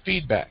provided some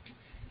feedback.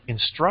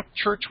 Instruct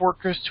church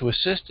workers to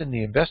assist in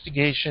the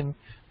investigation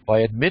by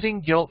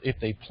admitting guilt if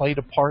they played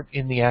a part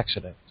in the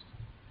accident.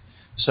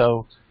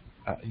 So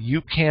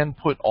you can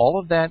put all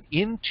of that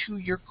into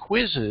your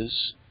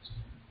quizzes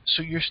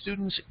so your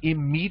students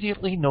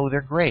immediately know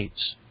their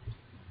grades.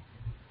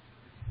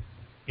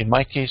 In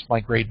my case, my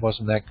grade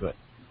wasn't that good.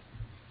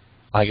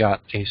 I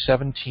got a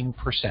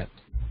 17%.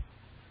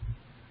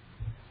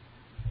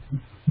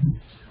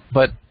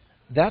 But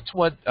that's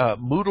what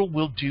Moodle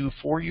will do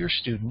for your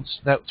students.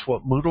 That's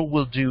what Moodle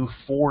will do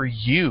for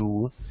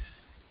you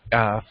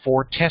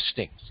for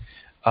testing.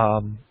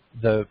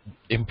 The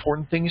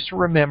important things to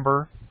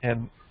remember,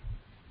 and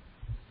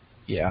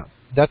yeah,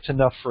 that's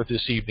enough for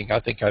this evening. I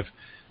think I've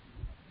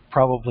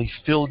probably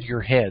filled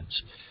your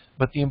heads.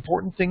 But the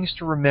important things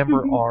to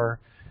remember are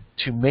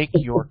to make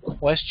your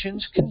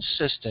questions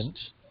consistent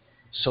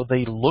so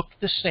they look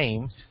the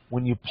same.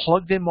 When you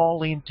plug them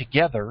all in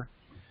together,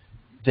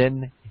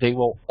 then they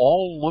will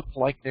all look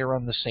like they're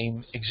on the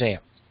same exam.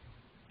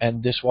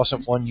 And this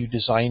wasn't one you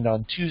designed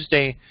on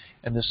Tuesday,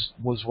 and this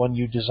was one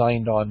you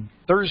designed on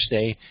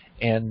Thursday,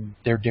 and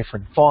they're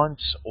different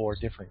fonts or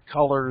different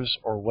colors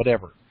or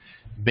whatever.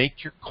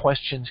 Make your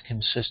questions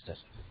consistent.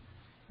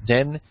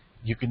 Then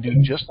you can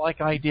do just like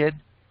I did,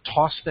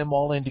 toss them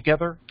all in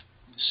together,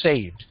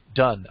 saved,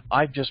 done.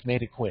 I've just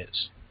made a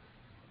quiz.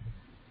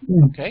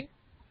 Okay?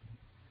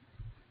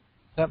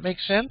 That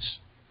makes sense?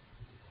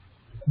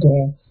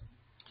 Yes.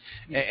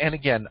 And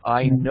again,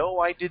 I know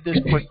I did this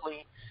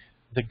quickly.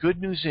 The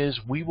good news is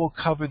we will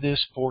cover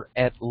this for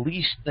at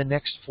least the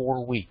next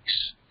 4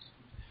 weeks.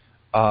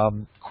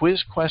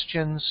 Quiz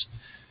questions.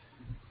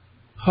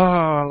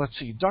 Let's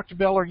see. Dr.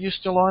 Bell, are you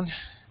still on?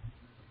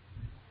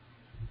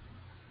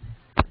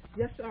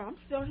 Yes, sir. I'm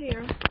still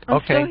here.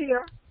 I'm still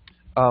here.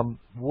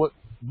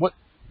 What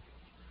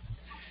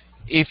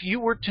if you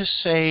were to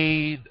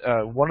say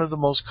one of the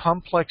most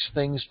complex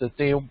things that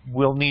they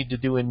will need to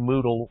do in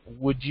Moodle,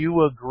 would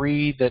you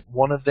agree that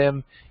one of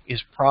them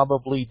is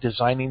probably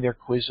designing their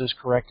quizzes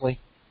correctly?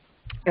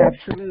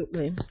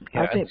 Absolutely.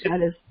 Yeah, I think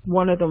that is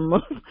one of the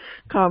most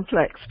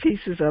complex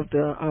pieces of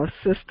the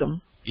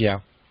system. Yeah.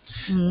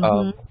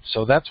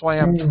 So that's why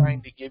I'm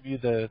trying to give you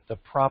the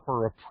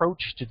proper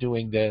approach to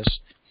doing this,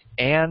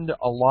 and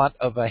a lot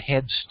of a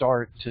head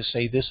start to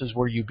say this is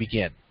where you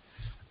begin.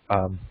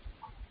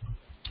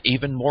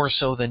 Even more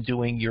so than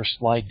doing your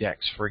slide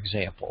decks, for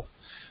example.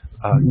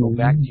 Go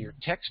back to your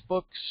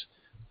textbooks,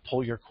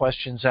 pull your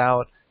questions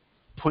out,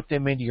 put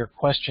them into your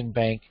question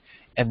bank,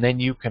 and then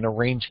you can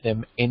arrange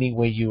them any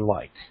way you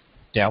like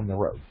down the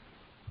road.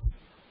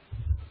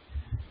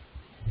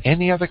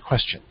 Any other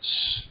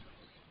questions?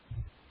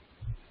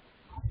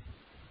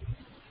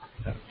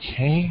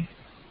 Okay.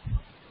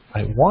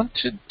 I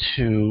wanted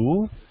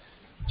to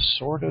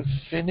sort of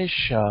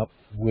finish up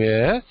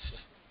with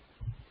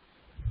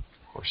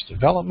course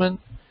development.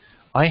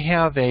 I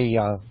have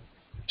a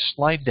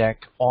slide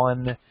deck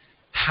on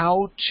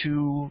how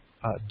to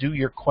do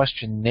your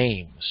question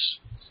names.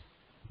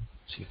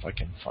 Let's see if I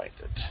can find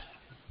it.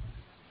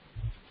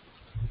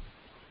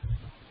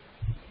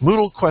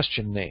 Moodle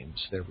question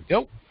names. There we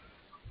go.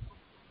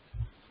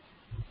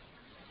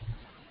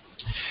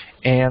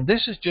 And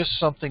this is just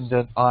something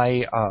that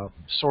I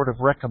sort of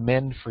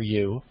recommend for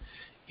you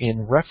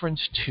in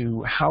reference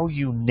to how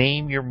you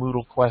name your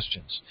Moodle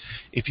questions.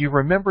 If you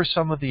remember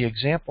some of the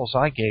examples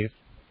I gave,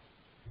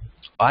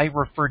 I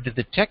referred to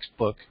the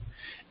textbook,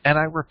 and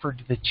I referred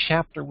to the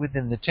chapter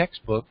within the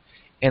textbook,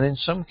 and in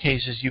some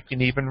cases you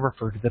can even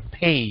refer to the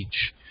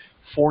page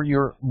for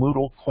your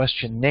Moodle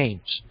question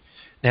names.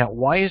 Now,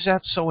 why is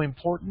that so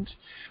important?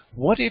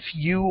 What if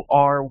you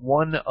are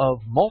one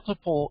of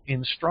multiple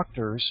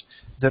instructors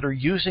that are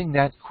using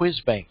that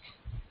quiz bank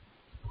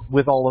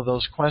with all of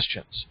those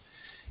questions?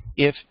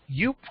 If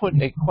you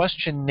put a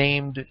question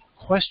named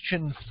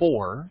question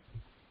 4,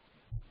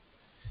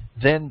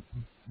 then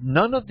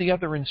none of the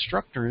other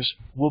instructors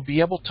will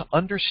be able to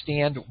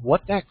understand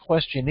what that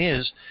question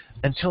is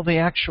until they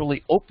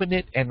actually open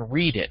it and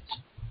read it.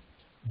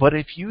 But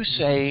if you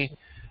say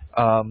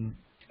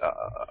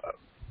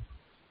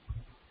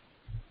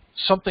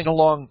something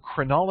along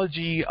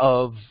chronology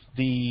of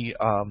the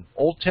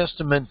Old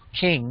Testament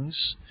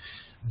kings,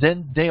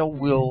 then they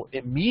will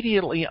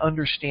immediately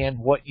understand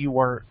what you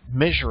are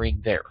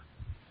measuring there.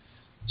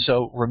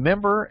 So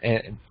remember,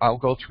 and I'll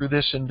go through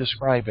this and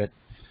describe it,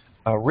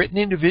 written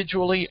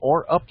individually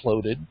or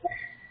uploaded,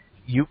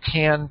 you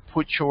can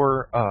put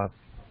your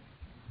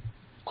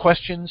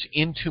questions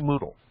into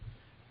Moodle.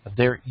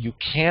 There, you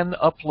can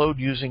upload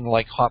using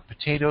like Hot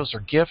Potatoes or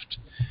Gift.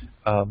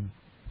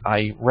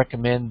 I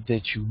recommend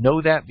that you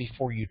know that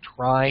before you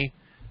try.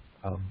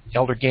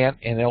 Elder Gant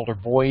and Elder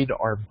Boyd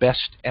are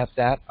best at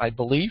that, I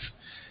believe.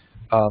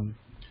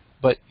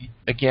 But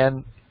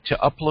again, to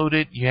upload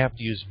it, you have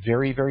to use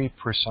very, very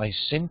precise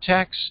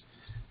syntax.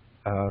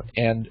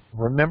 And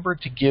remember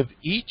to give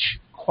each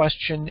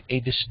question a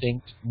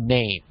distinct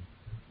name.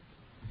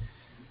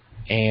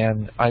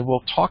 And I will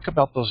talk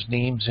about those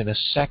names in a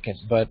second,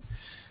 but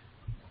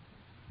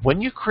when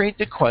you create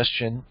the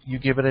question, you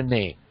give it a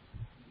name.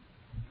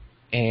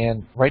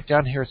 And right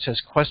down here it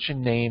says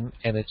question name,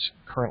 and it's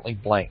currently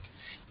blank.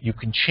 You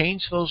can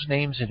change those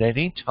names at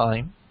any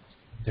time.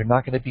 They're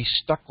not going to be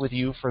stuck with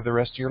you for the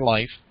rest of your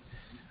life.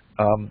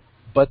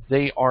 But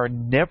they are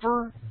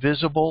never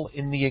visible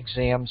in the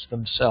exams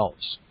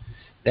themselves.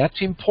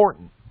 That's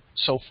important.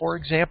 So, for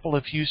example,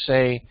 if you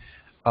say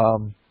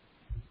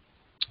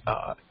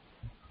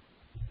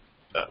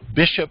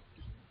Bishop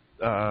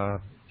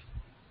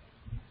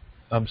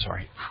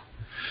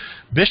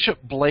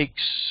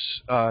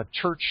Blake's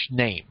church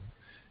name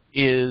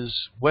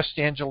is West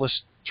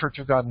Angeles Church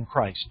of God in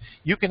Christ.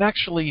 You can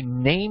actually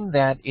name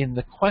that in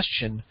the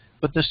question,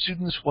 but the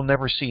students will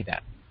never see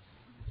that.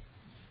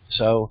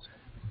 So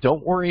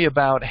don't worry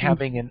about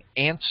having an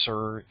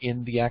answer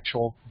in the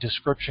actual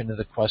description of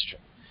the question.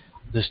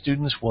 The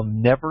students will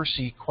never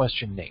see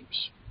question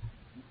names.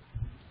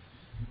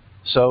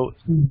 So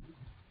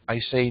I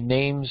say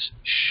names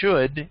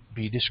should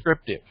be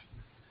descriptive.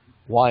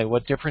 Why?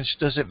 What difference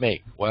does it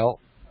make? Well,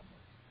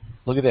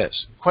 look at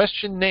this.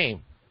 Question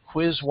name,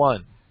 quiz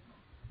 1.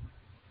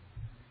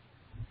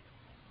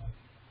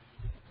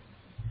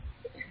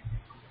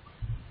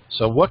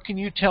 So what can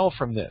you tell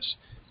from this?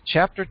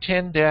 Chapter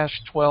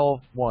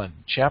 10-12-1,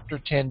 Chapter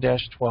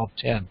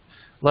 10-12-10,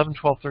 11,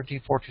 12,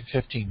 13, 14,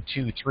 15,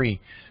 2, 3,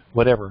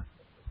 whatever.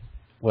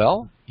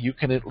 Well, you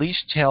can at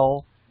least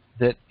tell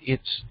that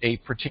it's a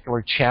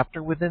particular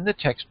chapter within the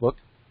textbook.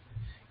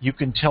 You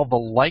can tell the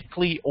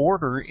likely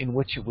order in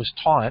which it was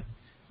taught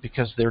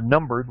because they're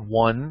numbered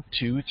 1,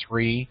 2,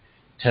 3,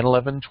 10,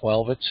 11,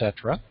 12,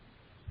 etc.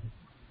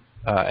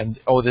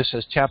 This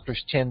says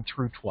chapters 10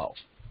 through 12.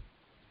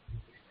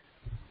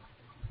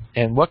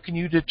 And what can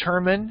you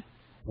determine?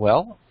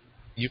 Well,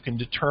 you can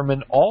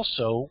determine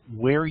also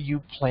where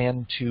you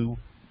plan to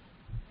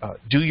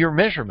do your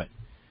measurement.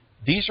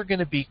 These are going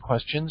to be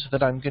questions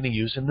that I'm going to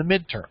use in the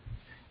midterm.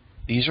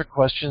 These are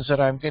questions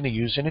that I'm going to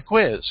use in a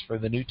quiz for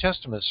the New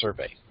Testament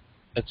survey,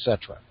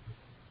 etc.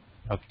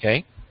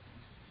 Okay?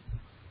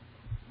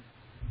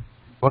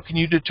 What can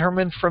you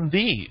determine from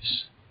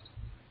these?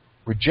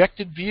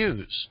 Rejected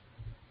views.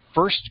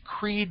 First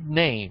creed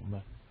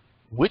name.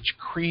 Which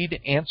creed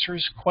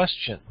answers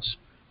questions?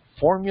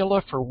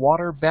 Formula for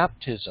water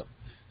baptism.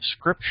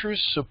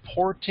 Scriptures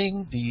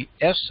supporting the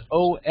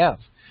SOF.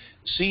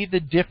 See the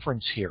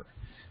difference here.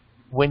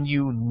 When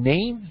you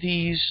name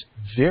these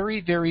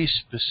very, very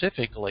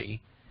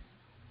specifically,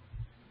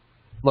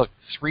 look,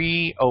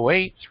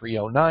 308,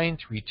 309,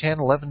 310,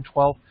 11,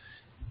 12,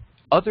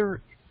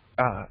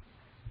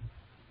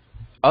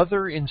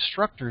 other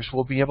instructors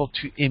will be able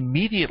to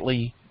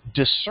immediately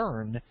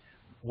discern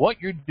what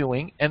you're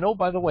doing. And oh,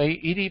 by the way,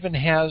 it even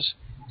has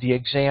the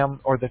exam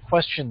or the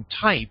question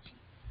type.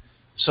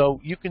 So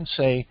you can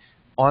say,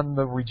 on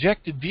the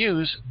rejected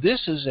views,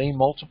 this is a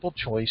multiple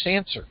choice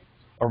answer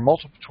or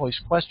multiple choice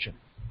question.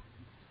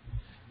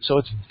 So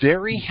it's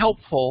very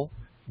helpful,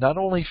 not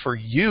only for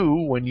you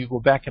when you go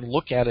back and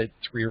look at it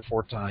 3 or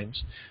 4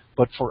 times,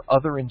 but for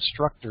other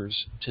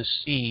instructors to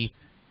see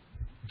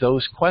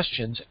those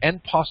questions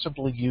and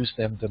possibly use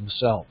them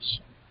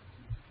themselves.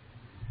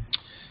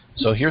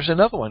 So here's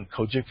another one,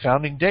 Kojic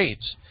founding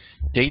dates.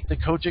 Date the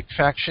Kojic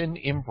faction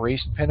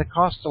embraced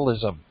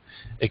Pentecostalism,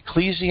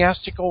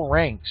 ecclesiastical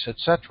ranks,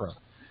 etc.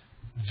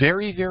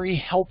 Very, very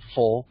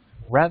helpful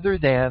rather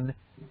than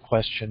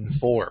question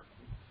 4.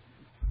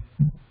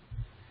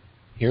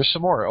 Here's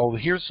some more. Oh,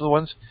 here's the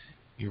ones.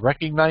 You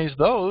recognize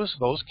those.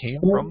 Those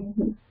came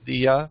from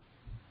the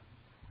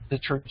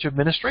church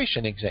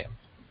administration exam.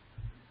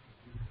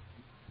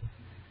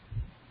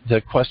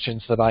 the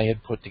questions that I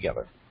had put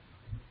together.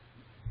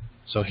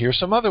 So here's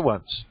some other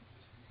ones.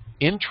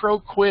 Intro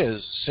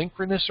quiz,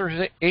 synchronous or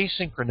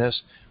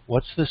asynchronous,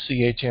 what's the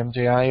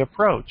CHMJI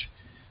approach?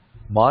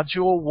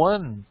 Module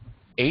 1,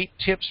 8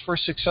 tips for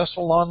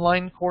successful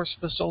online course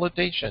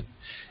facilitation.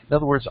 In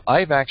other words,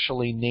 I've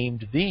actually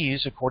named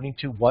these according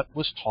to what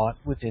was taught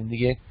within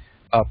the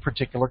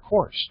particular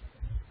course.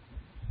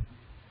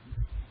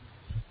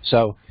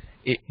 So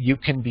you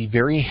can be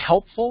very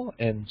helpful,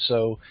 and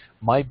so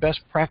my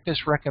best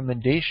practice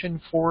recommendation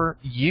for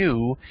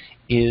you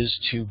is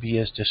to be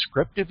as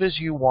descriptive as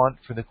you want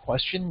for the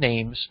question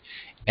names,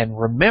 and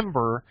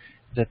remember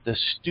that the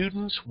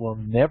students will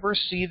never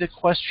see the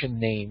question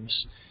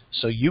names,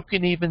 so you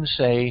can even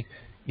say,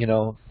 you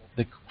know,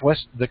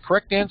 the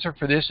correct answer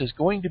for this is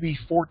going to be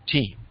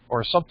 14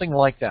 or something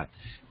like that.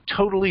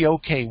 Totally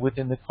okay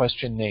within the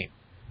question name.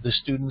 The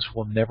students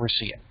will never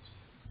see it.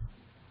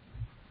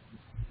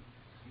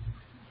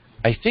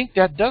 I think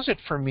that does it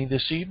for me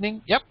this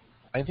evening. Yep,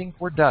 I think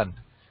we're done.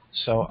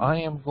 So I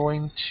am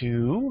going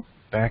to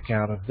back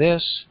out of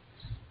this.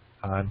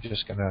 I'm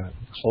just going to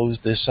close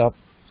this up.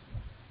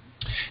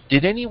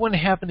 Did anyone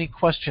have any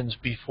questions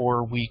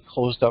before we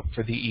closed up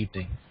for the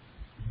evening?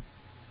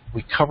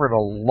 We covered a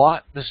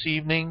lot this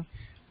evening,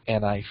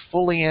 and I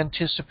fully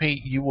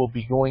anticipate you will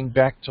be going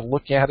back to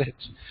look at it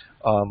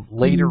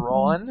later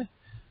on.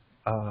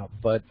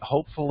 But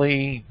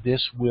hopefully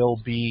this will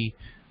be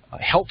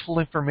helpful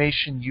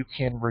information you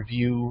can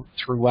review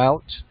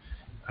throughout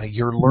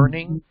your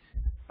learning.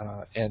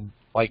 And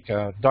like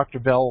Dr.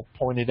 Bell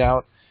pointed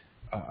out,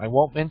 I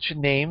won't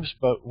mention names,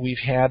 but we've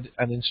had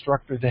an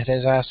instructor that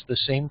has asked the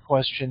same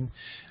question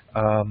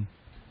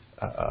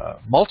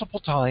multiple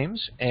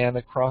times and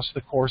across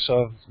the course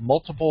of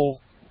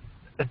multiple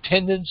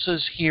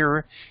attendances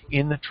here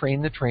in the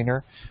Train the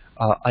Trainer.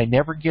 I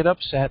never get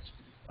upset.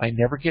 I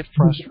never get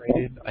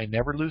frustrated. I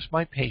never lose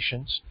my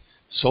patience,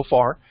 so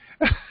far.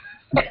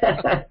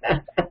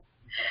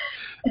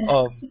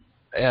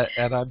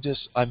 And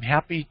I'm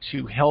happy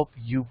to help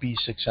you be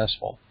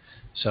successful.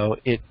 So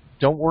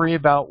don't worry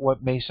about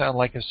what may sound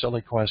like a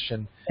silly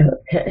question.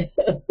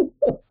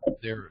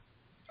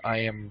 I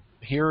am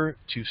here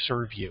to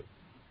serve you.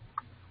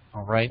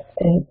 All right?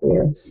 Thank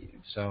you.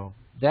 So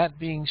that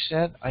being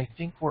said, I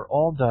think we're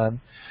all done.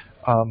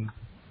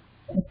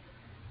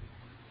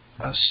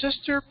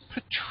 Sister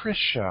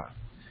Patricia,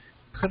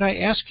 could I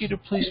ask you to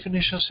please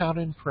finish us out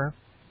in prayer?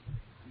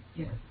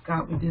 Yes,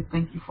 God, we do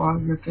thank you for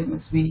all your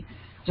goodness. We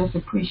just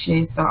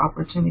appreciate the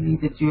opportunity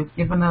that you have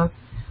given us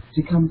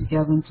to come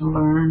together and to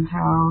learn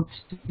how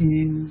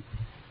to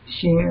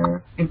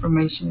share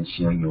information and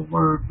share your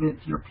word with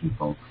your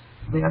people.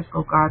 We ask,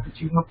 oh God, that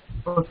you help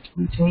us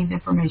to retain the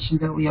information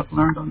that we have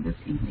learned on this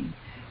evening,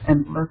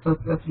 and bless us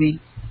as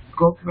we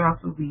go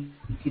throughout the week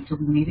until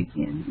we meet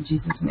again. In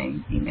Jesus'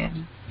 name,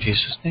 amen. In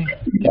Jesus' name.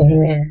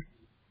 Amen.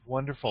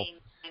 Wonderful.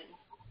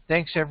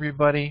 Thanks,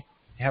 everybody.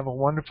 Have a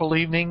wonderful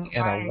evening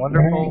and a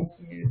wonderful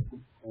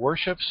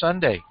worship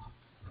Sunday.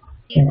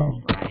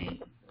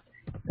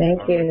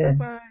 Thank you.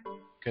 Bye.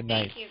 Good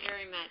night. Thank you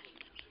very much.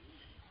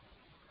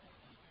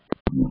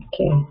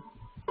 Okay.